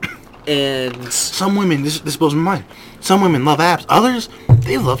 you know? And Some women, this blows my mind, some women love abs. Others,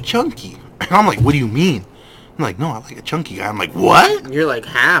 they love chunky. And I'm like, what do you mean? I'm like, no, I like a chunky guy. I'm like, what? you're like,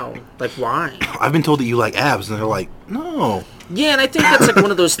 how? Like, why? I've been told that you like abs, and they're like, no. Yeah, and I think that's like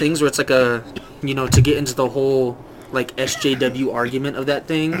one of those things where it's like a, you know, to get into the whole like SJW argument of that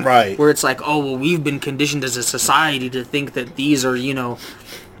thing. Right. Where it's like, oh, well, we've been conditioned as a society to think that these are, you know,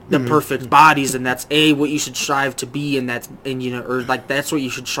 the perfect bodies, and that's what you should strive to be, and you know, or like that's what you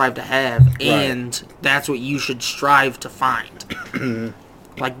should strive to have, and that's what you should strive to find.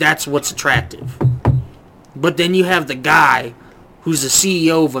 Like, that's what's attractive. But then you have the guy who's the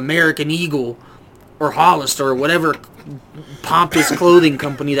CEO of American Eagle or Hollister or whatever pompous clothing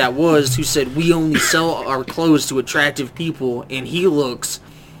company that was, who said we only sell our clothes to attractive people, and he looks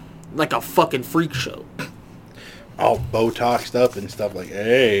like a fucking freak show. All Botoxed up and stuff, like,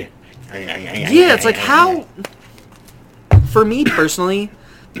 hey. Yeah, it's like, how... For me, personally,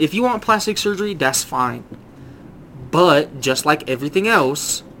 if you want plastic surgery, that's fine. But, just like everything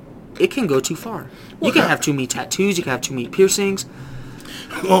else, it can go too far. You can have too many tattoos, you can have too many piercings.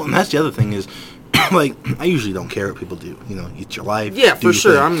 Well, and that's the other thing is, like, I usually don't care what people do. You know, it's your life. Yeah, do for your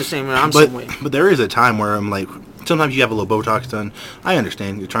sure. thing. I'm the same way. I'm the same way. But there is a time where I'm like, sometimes you have a little Botox done. I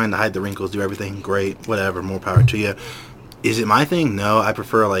understand. You're trying to hide the wrinkles, do everything. Great. Whatever. More power to you. Is it my thing? No. I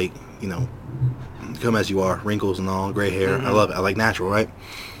prefer, like, you know, come as you are. Wrinkles and all. Gray hair. I love it. I like natural, right?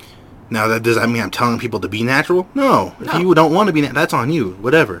 Now, does that mean I'm telling people to be natural? No. If you don't want to be natural, that's on you.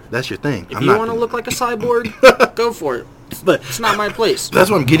 Whatever. That's your thing. If you want to look like a cyborg, go for it. But It's not my place. that's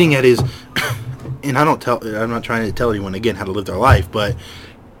what I'm getting at is, and I'm not trying to tell anyone, again, how to live their life, but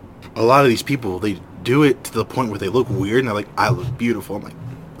a lot of these people, they do it to the point where they look weird, and they're like, I look beautiful. I'm like,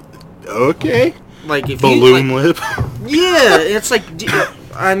 okay. Like, if Balloon you... lip. Yeah, it's like...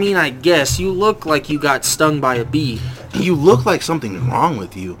 I mean, I guess. You look like you got stung by a bee. You look like something's wrong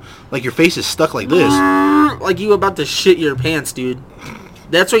with you. Like your face is stuck like this. Like you about to shit your pants, dude.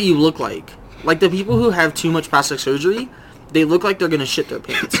 That's what you look like. Like the people who have too much plastic surgery, they look like they're gonna shit their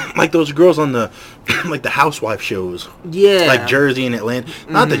pants. Like those girls on the, like the housewife shows. Yeah. Like Jersey and Atlanta.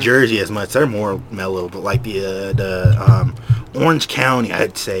 Not the Jersey as much. They're more mellow, but like the Orange County,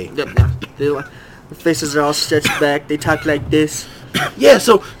 I'd say. Yep. Their faces are all stretched back. They talk like this. Yeah,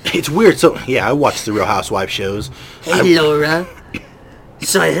 so it's weird. So yeah, I watch the Real Housewife shows. Hey, Laura.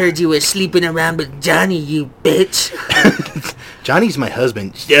 So I heard you were sleeping around with Johnny, you bitch. Johnny's my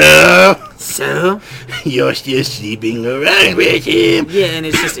husband. So? So? You're still sleeping around with him. Yeah, and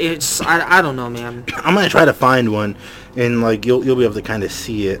it's I don't know, man. I'm gonna try to find one, and like you'll be able to kind of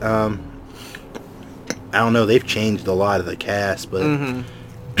see it. I don't know. They've changed a lot of the cast, but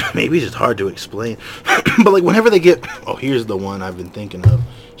maybe it's just hard to explain. But like whenever they get, oh, here's the one I've been thinking of.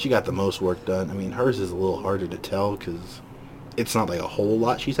 She got the most work done. I mean, hers is a little harder to tell because it's not like a whole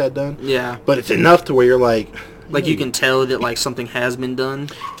lot she's had done. Yeah. But it's enough to where you're like. Like you can tell that like something has been done.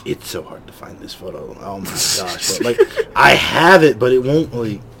 It's so hard to find this photo. Oh my gosh! But, like I have it, but it won't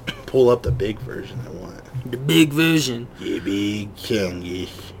really pull up the big version I want. The big vision. Yeah, big candy.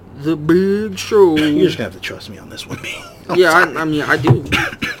 The big show. You're just gonna have to trust me on this one. Yeah, I mean, I do.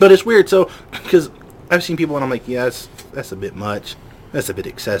 But it's weird, so, because I've seen people and I'm like, yeah, that's a bit much. That's a bit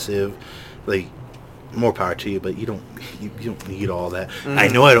excessive. Like, more power to you, but you don't need all that. I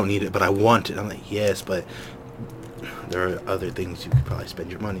know I don't need it, but I want it. I'm like, yes, but there are other things you could probably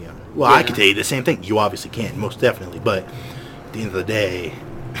spend your money on. Well, I could tell you the same thing. You obviously can't, most definitely, but at the end of the day,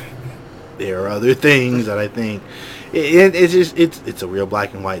 there are other things that I think it's just it's a real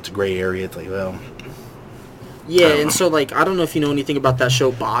black and white. It's a gray area. It's like, well, yeah, and so like I don't know if you know anything about that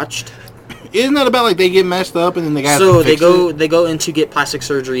show Botched. Isn't that about like they get messed up and then they got they go in to get plastic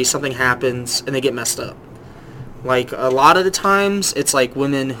surgery, something happens and they get messed up. Like a lot of the times it's like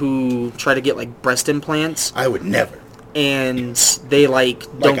women who try to get like breast implants. I would never. And they like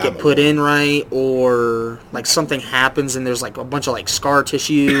don't get put in right, or like something happens and there's like a bunch of like scar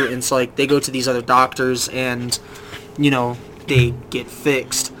tissue, and so like they go to these other doctors and they get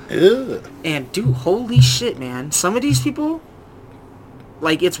fixed. Ugh. And dude, holy shit, man! Some of these people,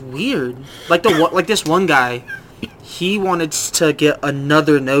 like, it's weird. Like this one guy, he wanted to get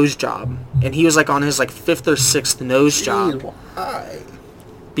another nose job, and he was like on his like 5th or 6th nose job. Why?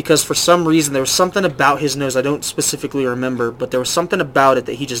 Because for some reason there was something about his nose, I don't specifically remember, but there was something about it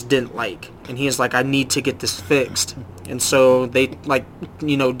that he just didn't like, and he was like, I need to get this fixed. And so they like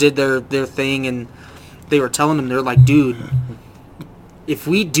did their thing, and they were telling him, they're like, dude, if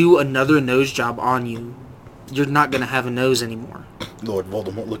we do another nose job on you, you're not gonna have a nose anymore. Lord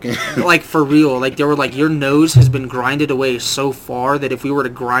Voldemort looking. Like, for real. Like, they were like, your nose has been grinded away so far that if we were to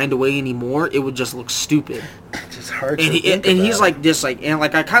grind away anymore, it would just look stupid. It's just hard And, to think and about. he's like this, like, and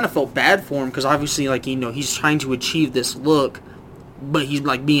like I kind of felt bad for him because obviously, like, he's trying to achieve this look, but he's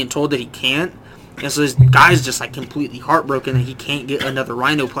like being told that he can't. And so this guy's just like completely heartbroken that he can't get another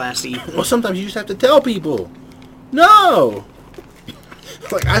rhinoplasty. Well, sometimes you just have to tell people. No.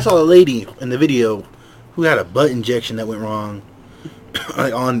 Like, I saw a lady in the video who had a butt injection that went wrong.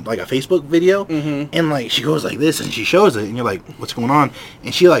 Like on like a Facebook video, and like she goes like this and she shows it, and you're like, what's going on?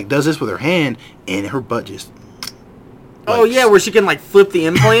 And she like does this with her hand, and her butt just Oh yeah, where she can like flip the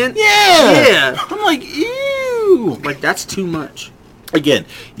implant. yeah. I'm like, ew. Like, that's too much. Again,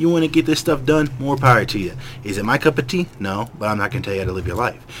 you want to get this stuff done, more power to you. Is it my cup of tea? No, but I'm not going to tell you how to live your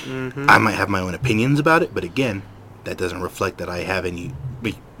life. I might have my own opinions about it, but again, that doesn't reflect that I have any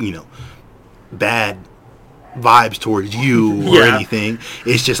bad vibes towards you or anything.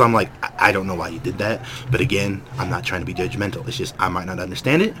 It's just, I'm like, I don't know why you did that, but again, I'm not trying to be judgmental. It's just, I might not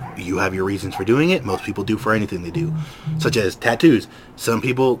understand it. You have your reasons for doing it. Most people do for anything they do, such as tattoos. Some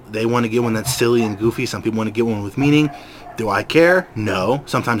people, they want to get one that's silly and goofy. Some people want to get one with meaning. Do I care? No.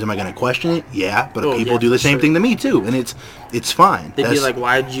 Sometimes am I going to question it? Yeah, but people do the same thing to me too, and it's fine. They'd be like,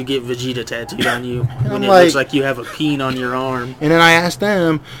 why did you get Vegeta tattooed on you when it like, looks like you have a peen on your arm? And then I asked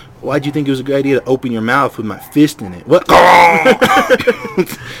them, why'd you think it was a good idea to open your mouth with my fist in it? What?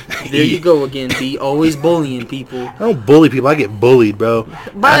 There you go again, B. Always bullying people. I don't bully people. I get bullied, bro.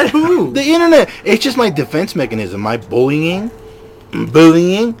 By who? The internet. It's just my defense mechanism. My bullying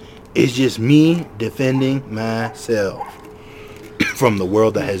is just me defending myself from the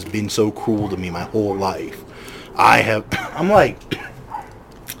world that has been so cruel to me my whole life. I'm like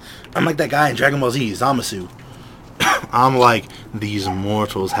that guy in Dragon Ball Z, Zamasu. I'm like, these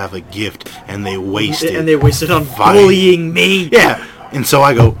mortals have a gift and they waste it. And they waste it on bullying me. Yeah. And so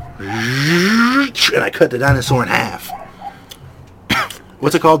I go, and I cut the dinosaur in half.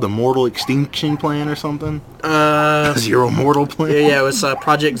 What's it called? The Mortal Extinction Plan or something? Zero Mortal Plan? Yeah, it was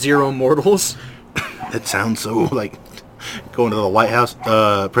Project Zero Mortals. That sounds so like going to the White House.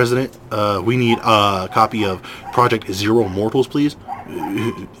 President, we need a copy of Project Zero Mortals, please.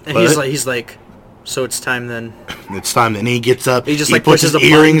 And he's like, so it's time then. It's time. Then he gets up. He just he like puts pushes his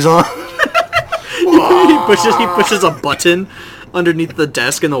a earrings on. he pushes a button underneath the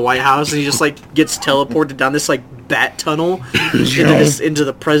desk in the White House, and he just like gets teleported down this like bat tunnel into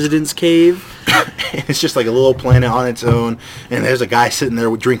the president's cave. And it's just like a little planet on its own, and there's a guy sitting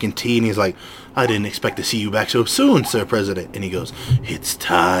there drinking tea, and he's like, I didn't expect to see you back so soon, Sir President. And he goes, it's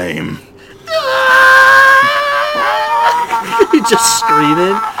time. He's just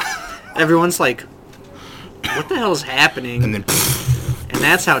screaming. Everyone's like, what the hell is happening? And then, and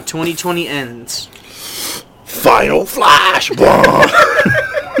that's how 2020 ends. Final flash. Do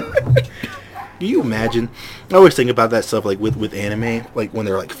you imagine? I always think about that stuff, like with anime, like when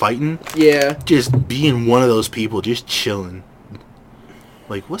they're like fighting. Yeah. Just being one of those people, just chilling.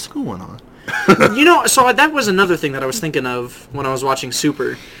 Like, what's going on? So that was another thing that I was thinking of when I was watching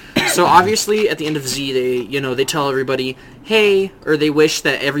Super. So obviously, at the end of Z, they tell everybody, hey, or they wish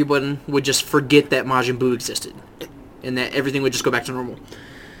that everyone would just forget that Majin Buu existed, and that everything would just go back to normal.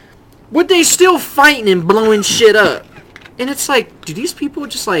 But they still fighting and blowing shit up, and it's like, do these people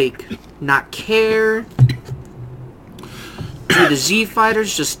just like not care? Do the Z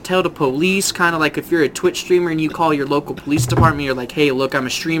fighters just tell the police, kind of like if you're a Twitch streamer and you call your local police department, you're like, hey, look, I'm a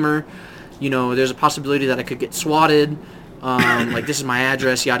streamer. There's a possibility that I could get swatted. Like, this is my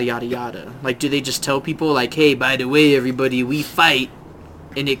address, yada, yada, yada. Like, do they just tell people, like, hey, by the way, everybody, we fight,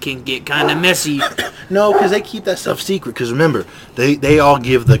 and it can get kind of messy? No, because they keep that stuff secret. Because remember, they all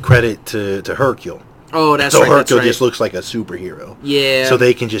give the credit to Hercule. Oh, that's so right. So Hercule right. just looks like a superhero. Yeah. So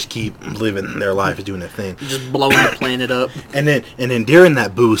they can just keep living their life doing their thing. Just blowing the planet up. And then during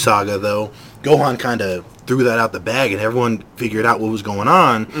that Buu saga, though, Gohan kind of threw that out the bag, and everyone figured out what was going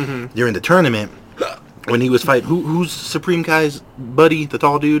on during the tournament when he was fighting. Who's Supreme Kai's buddy, the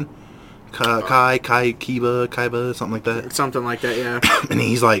tall dude? Kaiba, something like that. Something like that, yeah. And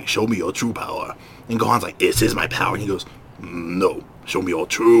he's like, "Show me your true power." And Gohan's like, "This is my power." And he goes, "No. Show me your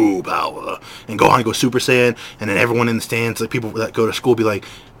true power." And Gohan goes Super Saiyan, and then everyone in the stands, like people that go to school, be like,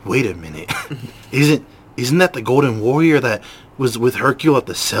 "Wait a minute, isn't that the Golden Warrior that was with Hercule at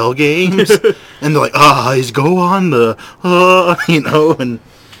the Cell Games?" And they're like, "Is Gohan the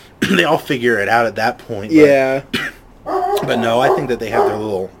and they all figure it out at that point. Yeah. But no, I think that they have their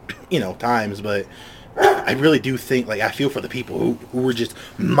little times, but I really do think, like, I feel for the people who were just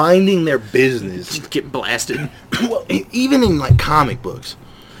minding their business. Just get blasted. Well, even in, like, comic books.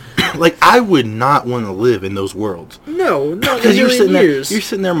 Like, I would not want to live in those worlds. No, because you're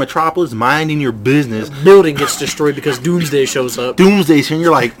sitting there in Metropolis minding your business. The building gets destroyed because Doomsday shows up. Doomsday's here, and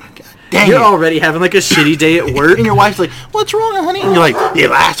you're like, dang You're it. already having, like, a shitty day at work. And your wife's like, "What's wrong, honey?" And you're like, "Yeah,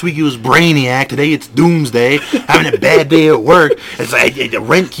 last week it was Brainiac. Today it's Doomsday. Having a bad day at work. It's like, the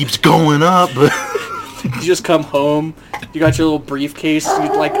rent keeps going up." You just come home, you got your little briefcase,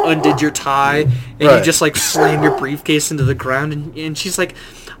 you, like, undid your tie, and Right. you just, like, slam your briefcase into the ground, and she's like,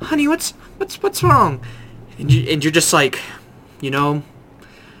 "Honey, what's wrong?" And you're just like,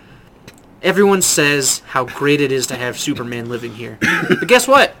 everyone says how great it is to have Superman living here. But guess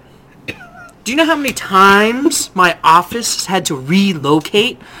what? Do you know how many times my office has had to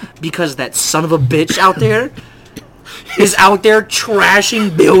relocate because that son of a bitch out there is out there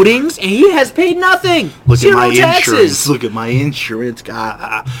trashing buildings and he has paid nothing? Look at my taxes. insurance. Look at my insurance.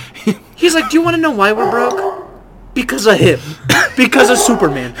 God. He's like, "Do you want to know why we're broke?" Because of him. Because of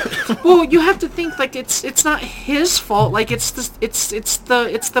Superman. Well, you have to think, like, it's not his fault. Like, it's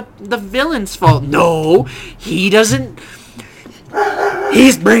the villain's fault. No, he doesn't.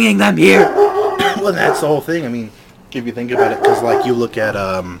 He's bringing them here. Well, that's the whole thing. I mean, if you think about it, because, like, you look at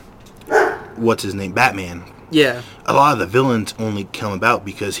what's his name, Batman. Yeah. A lot of the villains only come about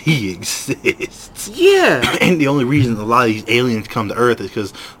because he exists. Yeah. And the only reason a lot of these aliens come to Earth is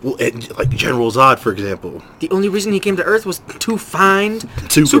because, like General Zod, for example. The only reason he came to Earth was to find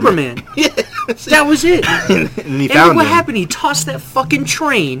Superman. Superman. Yeah. That was it. And he And found look what him. happened. He tossed that fucking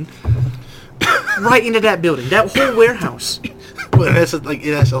train right into that building. That whole warehouse. Well, that's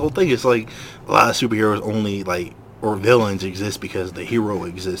the whole thing. It's like a lot of superheroes only, like, or villains exist because the hero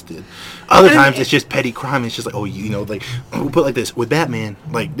existed. Other times it's just petty crime. It's just like, like, we'll put it like this. With Batman,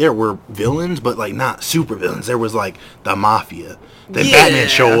 like, there were villains, but, like, not super villains. There was, like, the mafia. Then Batman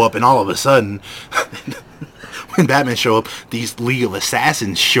show up, and all of a sudden, when Batman show up, these League of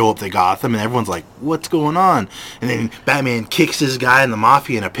Assassins show up to Gotham, and everyone's like, "What's going on?" And then Batman kicks this guy in the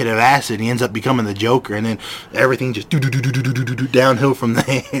mafia in a pit of acid, and he ends up becoming the Joker, and then everything just downhill from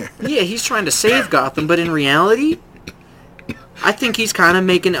there. Yeah, he's trying to save Gotham, but in reality, I think he's kind of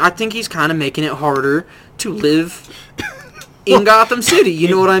making it harder to live in Gotham City. You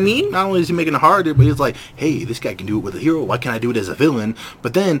know what I mean? Not only is he making it harder, but he's like, "Hey, this guy can do it with a hero. Why can't I do it as a villain?"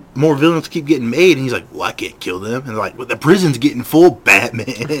 But then more villains keep getting made, and he's like, "Well, I can't kill them." And they're like, "Well, the prison's getting full,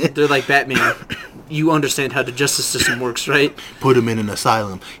 Batman." They're like, "Batman, you understand how the justice system works, right?" Put them in an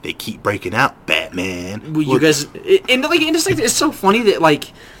asylum. They keep breaking out, Batman. Well, you guys, and it's so funny that,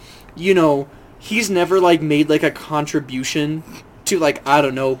 like, he's never, like, made, like, a contribution to, like, I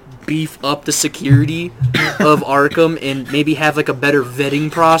don't know, beef up the security of Arkham and maybe have, like, a better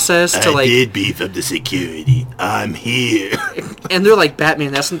vetting process to, like... I did beef up the security. I'm here. And they're like,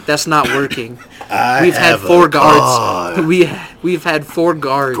 "Batman, that's not working. We've had 4 guards. We've had 4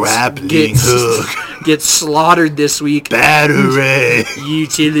 guards Grappling hook. get slaughtered this week. Battery.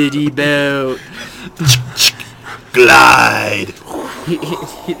 Utility belt." Glide.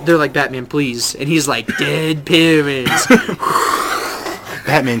 They're like, "Batman, please." And he's like, "Dead pyramids."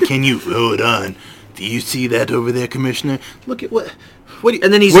 Batman, can you... Hold on. Do you see that over there, Commissioner? Look at what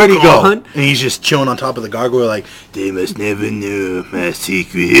And then he's where'd he go? gone. And he's just chilling on top of the gargoyle like, they must never know my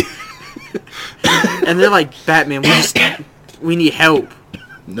secret. And they're like, Batman, we need help.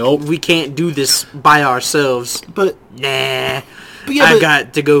 Nope. We can't do this by ourselves. But Nah. yeah, I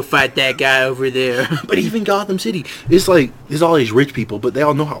got to go fight that guy over there. But even Gotham City, it's like, there's all these rich people, but they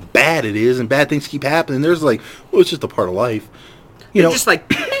all know how bad it is, and bad things keep happening. There's like, well, it's just a part of life. You know, Just like,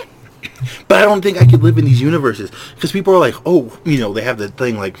 but I don't think I could live in these universes. Because people are like, oh, you know, they have the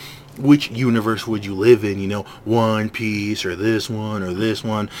thing like, which universe would you live in? You know, One Piece or this one or this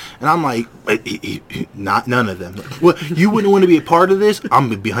one. And I'm like, not none of them. Well, you wouldn't want to be a part of this? I'm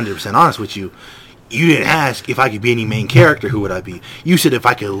going to be 100% honest with you. You didn't ask if I could be any main character, who would I be? You said if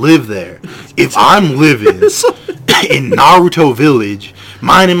I could live there. If I'm living in Naruto Village,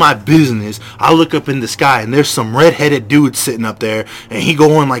 minding my business, I look up in the sky and there's some red-headed dude sitting up there and he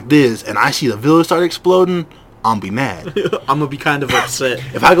going like this and I see the village start exploding, I'm gonna be mad. I'm going to be kind of upset.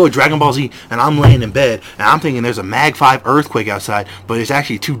 If I go Dragon Ball Z and I'm laying in bed and I'm thinking there's a Mag 5 earthquake outside, but it's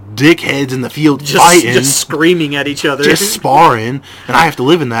actually two dickheads in the field fighting. Just screaming at each other. Just sparring, and I have to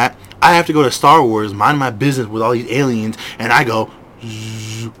live in that. I have to go to Star Wars, mind my business with all these aliens, and I go,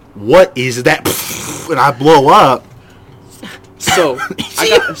 what is that? And I blow up. So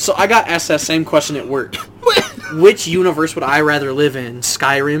I got asked that same question at work. Which universe would I rather live in,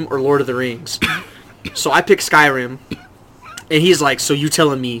 Skyrim or Lord of the Rings? So I picked Skyrim, and he's like, so you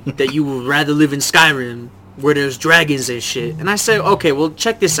telling me that you would rather live in Skyrim where there's dragons and shit? And I said, okay, well,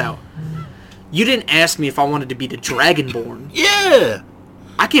 check this out. You didn't ask me if I wanted to be the Dragonborn. Yeah.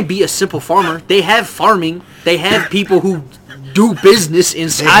 I can be a simple farmer. They have farming. They have people who do business in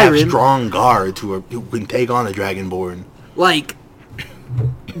They have Skyrim. strong guards who can take on a Dragonborn. Like,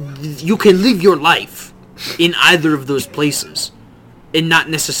 you can live your life in either of those places and not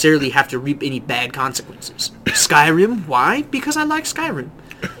necessarily have to reap any bad consequences. Skyrim, why? Because I like Skyrim.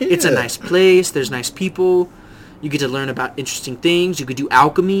 It's a nice place. There's nice people. You get to learn about interesting things. You could do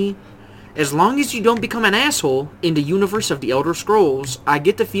alchemy. As long as you don't become an asshole in the universe of the Elder Scrolls, I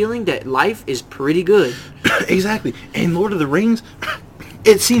get the feeling that life is pretty good. Exactly. And Lord of the Rings,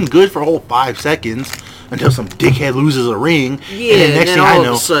 it seemed good for a whole 5 seconds until some dickhead loses a ring. Yeah, and then next and thing then I all know,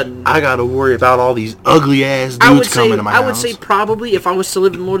 of a sudden, I got to worry about all these ugly ass dudes coming to my house. I would say probably if I was to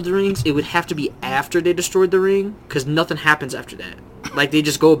live in Lord of the Rings, it would have to be after they destroyed the ring, because nothing happens after that. Like, they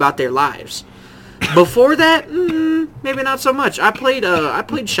just go about their lives. Before that, maybe not so much. I played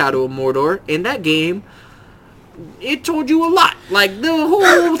Shadow of Mordor, and that game, it told you a lot. Like, the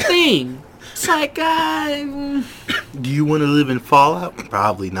whole thing. It's like, do you want to live in Fallout?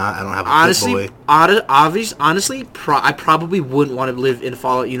 Probably not. I don't have a boy. Honestly, I probably wouldn't want to live in a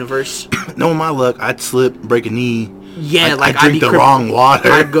Fallout universe. Knowing my luck, I'd slip, break a knee. Yeah, I'd drink the wrong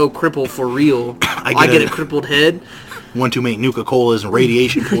water. I'd go cripple for real. I get a crippled head. One too many Nuka-Colas and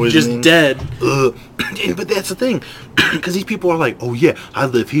radiation poisoning. Just dead. But that's the thing. Because these people are like, oh yeah, I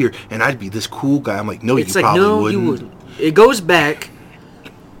live here, and I'd be this cool guy. I'm like, no, you probably wouldn't. You wouldn't. It goes back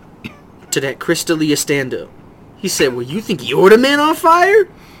to that Chris D'Elia stand-up. He said, well, you think you're the man on fire?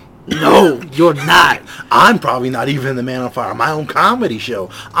 No, you're not. I'm probably not even the man on fire on my own comedy show.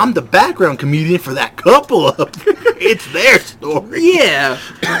 I'm the background comedian for that couple of it's their story. Yeah.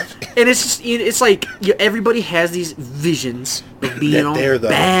 And it's like everybody has these visions of being all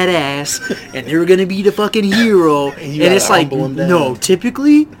badass, and they're gonna be the fucking hero. And it's like, no,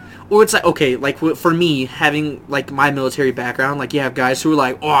 typically, or it's like, okay, like for me, having like my military background, like you have guys who are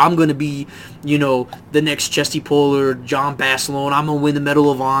like, oh, I'm gonna be, the next Chesty Puller, John Barcelona, I'm gonna win the Medal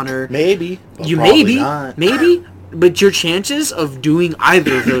of Honor. Maybe. Maybe, but your chances of doing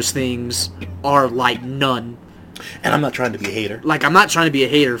either of those things are like none. And I'm not trying to be a hater. Like, I'm not trying to be a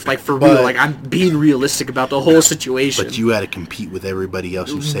hater, like, for real. Like, I'm being realistic about the whole situation. But you had to compete with everybody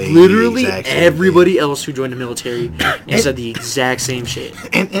else who say literally the exact same everybody thing. Else who joined the military and said the exact same shit.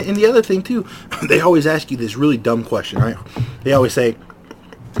 And the other thing, too, they always ask you this really dumb question, right? They always say,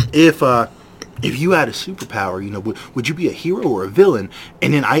 if you had a superpower, would you be a hero or a villain?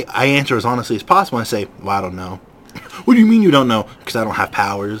 And then I answer as honestly as possible. I say, well, I don't know. What do you mean you don't know? Because I don't have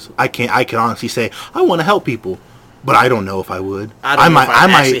powers. I can honestly say, I want to help people. But I don't know if I would. I might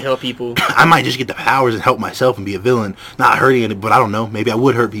actually help people. I might just get the powers and help myself and be a villain, not hurting anybody. But I don't know. Maybe I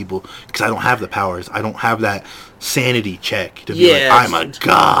would hurt people because I don't have the powers. I don't have that sanity check to be like, I'm a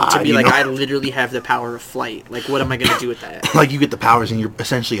god. To be like, I literally have the power of flight. Like, what am I going to do with that? Like, you get the powers and you're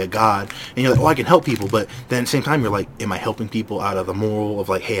essentially a god. And you're like, oh, I can help people. But then at the same time, you're like, am I helping people out of the moral of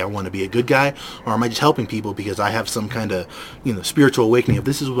like, hey, I want to be a good guy? Or am I just helping people because I have some kind of, spiritual awakening of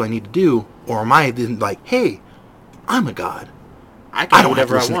this is what I need to do? Or am I then like, hey, I'm a god. I can do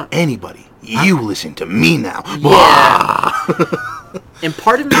whatever I want. To anybody. You listen to me now. Yeah. And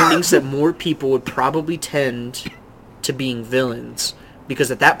part of me thinks that more people would probably tend to being villains.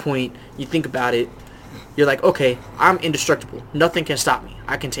 Because at that point, you think about it, you're like, okay, I'm indestructible. Nothing can stop me.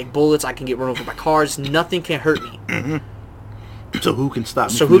 I can take bullets. I can get run over by cars. Nothing can hurt me. So who can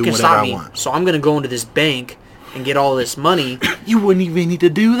stop me? So from who doing can whatever stop I me? want? So I'm going to go into this bank and get all this money. You wouldn't even need to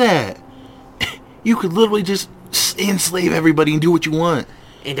do that. You could literally just enslave everybody and do what you want.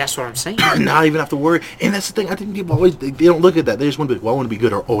 And that's what I'm saying. Not even have to worry. And that's the thing. I think people always, they don't look at that. They just want to be, well, I want to be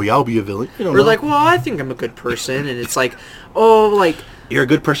good, or, oh, yeah, I'll be a villain. You don't We're know. like, well, I think I'm a good person. And it's like, oh, like... You're a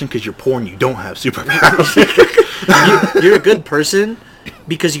good person because you're poor and you don't have superpowers. you're a good person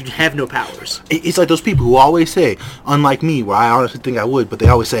because you have no powers. It's like those people who always say, unlike me, where I honestly think I would, but they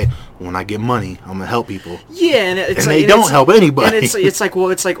always say, when I get money, I'm going to help people. Yeah, and it's and like, they don't help anybody. And it's like, well,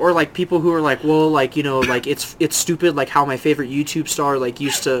 it's like, or like people who are like, well, like, you know, like it's stupid, like how my favorite YouTube star like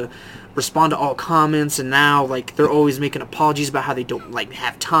used to respond to all comments, and now like they're always making apologies about how they don't like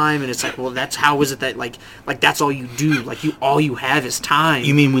have time, and it's like, well, that's how is it that like that's all you do, like all you have is time.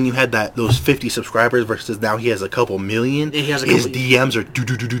 You mean when you had those 50 subscribers versus now he has a couple million? And he has his DMs are do.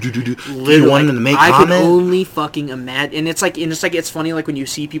 Literally, you want him to make I comment? can only fucking imagine, and it's like it's funny like when you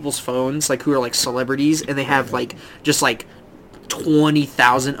see people's phones like who are like celebrities and they have like just like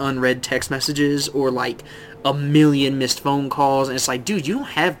 20,000 unread text messages or like a million missed phone calls, and it's like, dude, you don't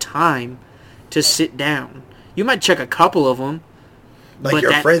have time to sit down. You might check a couple of them, like but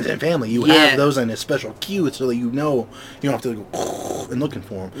your friends and family, you Yeah. have those in a special queue so that you know you don't have to go and looking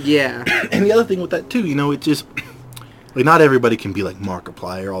for them. Yeah. And the other thing with that too, you know, it just like not everybody can be like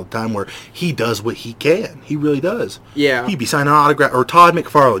Markiplier all the time, where he does what he can. He really does. Yeah. He'd be signing autograph, or Todd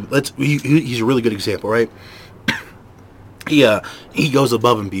McFarlane. He's a really good example, right? He goes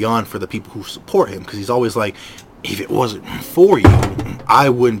above and beyond for the people who support him, because he's always like, if it wasn't for you, I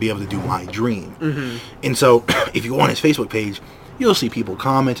wouldn't be able to do my dream. Mm-hmm. And so if you go on his Facebook page, you'll see people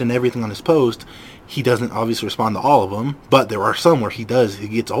comment and everything on his post. He doesn't obviously respond to all of them, but there are some where he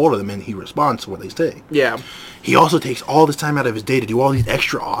gets a hold of them and he responds to what they say. Yeah. He also takes all this time out of his day to do all these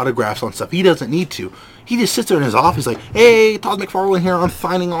extra autographs on stuff he doesn't need to. He just sits there in his office like, hey, Todd McFarlane here, I'm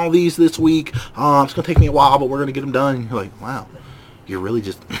signing all these this week. It's going to take me a while, but we're going to get them done. And you're like, wow, you're really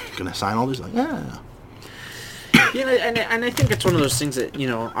just going to sign all this? Like, yeah. Yeah, and I think it's one of those things that, you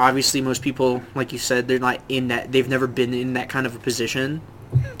know, obviously most people, like you said, they're not in that, they've never been in that kind of a position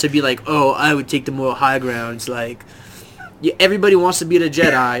to be like, oh, I would take the moral high ground. It's like, everybody wants to be the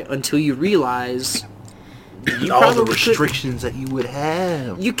Jedi until you realize you all the probably restrictions that you would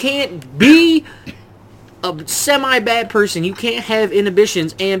have. You can't be a semi-bad person. You can't have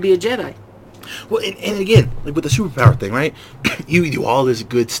inhibitions and be a Jedi. Well, and again, like with the superpower thing, right? You do all this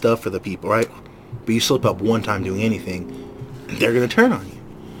good stuff for the people, right? But you slip up one time doing anything, they're going to turn on you.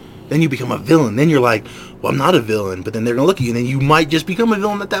 Then you become a villain. Then you're like, well, I'm not a villain. But then they're going to look at you, and then you might just become a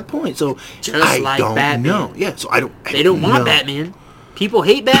villain at that point. So I like don't Batman. know. Yeah, so They don't want Batman. People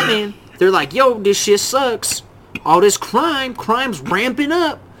hate Batman. They're like, yo, this shit sucks. All this crime's ramping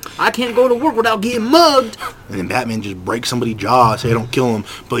up. I can't go to work without getting mugged. And then Batman just breaks somebody's jaw so they don't kill him,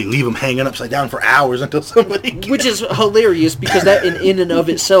 but he leave him hanging upside down for hours until somebody kills. Which is hilarious, because that in and of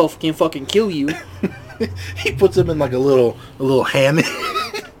itself can fucking kill you. He puts him in like a little hammock.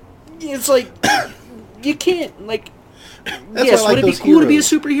 It's like, you can't, like... That's yes, why I like would it be those cool to be a heroes.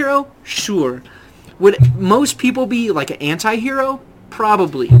 superhero? Sure. Would most people be like an anti-hero?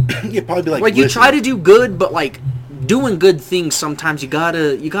 Probably. You'd probably be like, Like, you listen, try to do good, but like doing good things sometimes you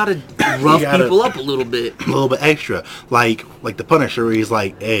gotta rough people up a little bit. a little bit extra, like the Punisher, where he's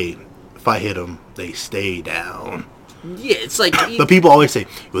like, hey, if I hit them, they stay down. Yeah, it's like But people always say,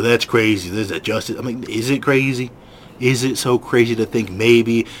 well, that's crazy, there's that justice. I mean, is it crazy? Is it so crazy to think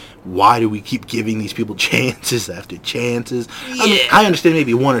maybe, why do we keep giving these people chances after chances? I mean, I understand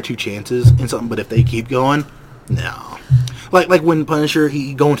maybe one or two chances in something, but if they keep going, no. Like when Punisher,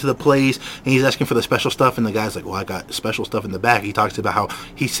 he go into the place and he's asking for the special stuff, and the guy's like, well, I got special stuff in the back. He talks about how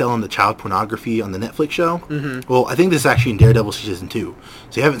he's selling the child pornography on the Netflix show. Mm-hmm. Well, I think this is actually in Daredevil season 2.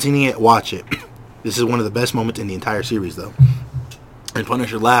 So you haven't seen it yet, watch it. This is one of the best moments in the entire series, though. And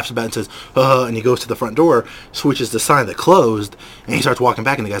Punisher laughs about it and says, and he goes to the front door, switches the sign that closed, and he starts walking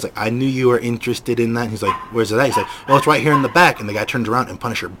back, and the guy's like, I knew you were interested in that. And he's like, where's it at? He's like, well, it's right here in the back. And the guy turns around, and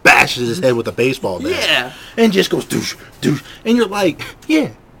Punisher bashes his head with a baseball bat. Yeah. And just goes, doosh, doosh. And you're like,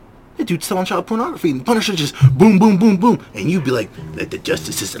 yeah, that dude's selling child pornography. And Punisher just boom, boom, boom, boom. And you'd be like, let the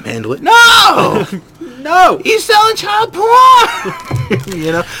justice system handle it. No! no. He's selling child porn!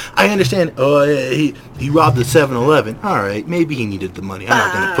 You know? I understand, oh, yeah, he robbed the 7-Eleven. All right, maybe he needed the money. I'm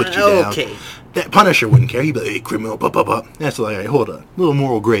not going to put you down. Okay. That Punisher wouldn't care. He'd be like, hey, criminal, That's like, all right, hold on. A little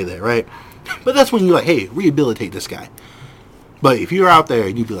moral gray there, right? But that's when you're like, hey, rehabilitate this guy. But if you're out there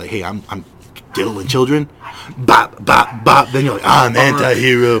and you be like, hey, I'm diddling children, bop, bop, bop, then you're like, I'm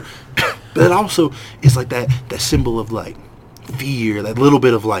anti-hero. But it also is like that symbol of like fear, that little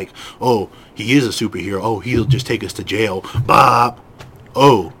bit of like, oh, he is a superhero. Oh, he'll just take us to jail. Bop.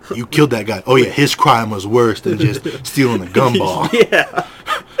 Oh, you killed that guy. Oh yeah, his crime was worse than just stealing a gumball. Yeah.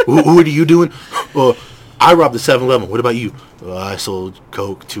 What are you doing? I robbed the 7-Eleven. What about you? I sold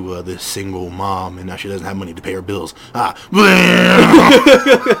coke to this single mom, and now she doesn't have money to pay her bills.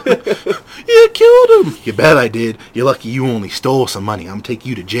 You killed him. You bet I did. You're lucky you only stole some money. I'm gonna take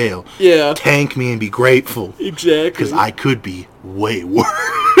you to jail. Yeah. Tank me and be grateful. Exactly. Because I could be way worse.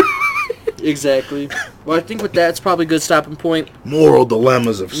 Exactly. Well, I think with that, it's probably a good stopping point. Moral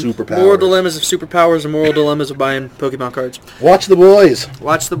dilemmas of superpowers. Moral dilemmas of superpowers and moral dilemmas of buying Pokemon cards. Watch The Boys.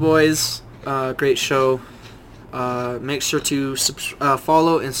 Watch The Boys. Great show. Make sure to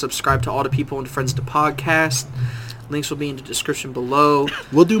follow and subscribe to all the people and friends of the podcast. Links will be in the description below.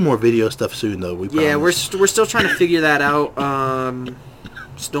 We'll do more video stuff soon, though. We promise. Yeah, we're still trying to figure that out.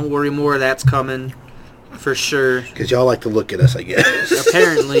 Just don't worry, more of that's coming for sure. Because y'all like to look at us, I guess.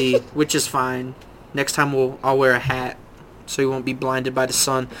 Apparently, which is fine. Next time I'll wear a hat so you won't be blinded by the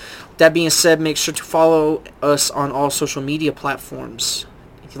sun. That being said, make sure to follow us on all social media platforms.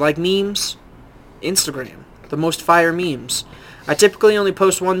 If you like memes, Instagram, the most fire memes. I typically only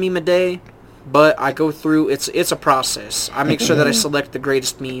post one meme a day, but I go through, it's a process. I make sure that I select the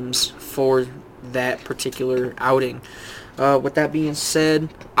greatest memes for that particular outing. With that being said,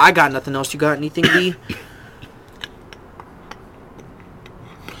 I got nothing else. You got anything, B?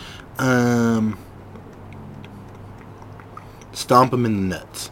 Stomp him in the nuts.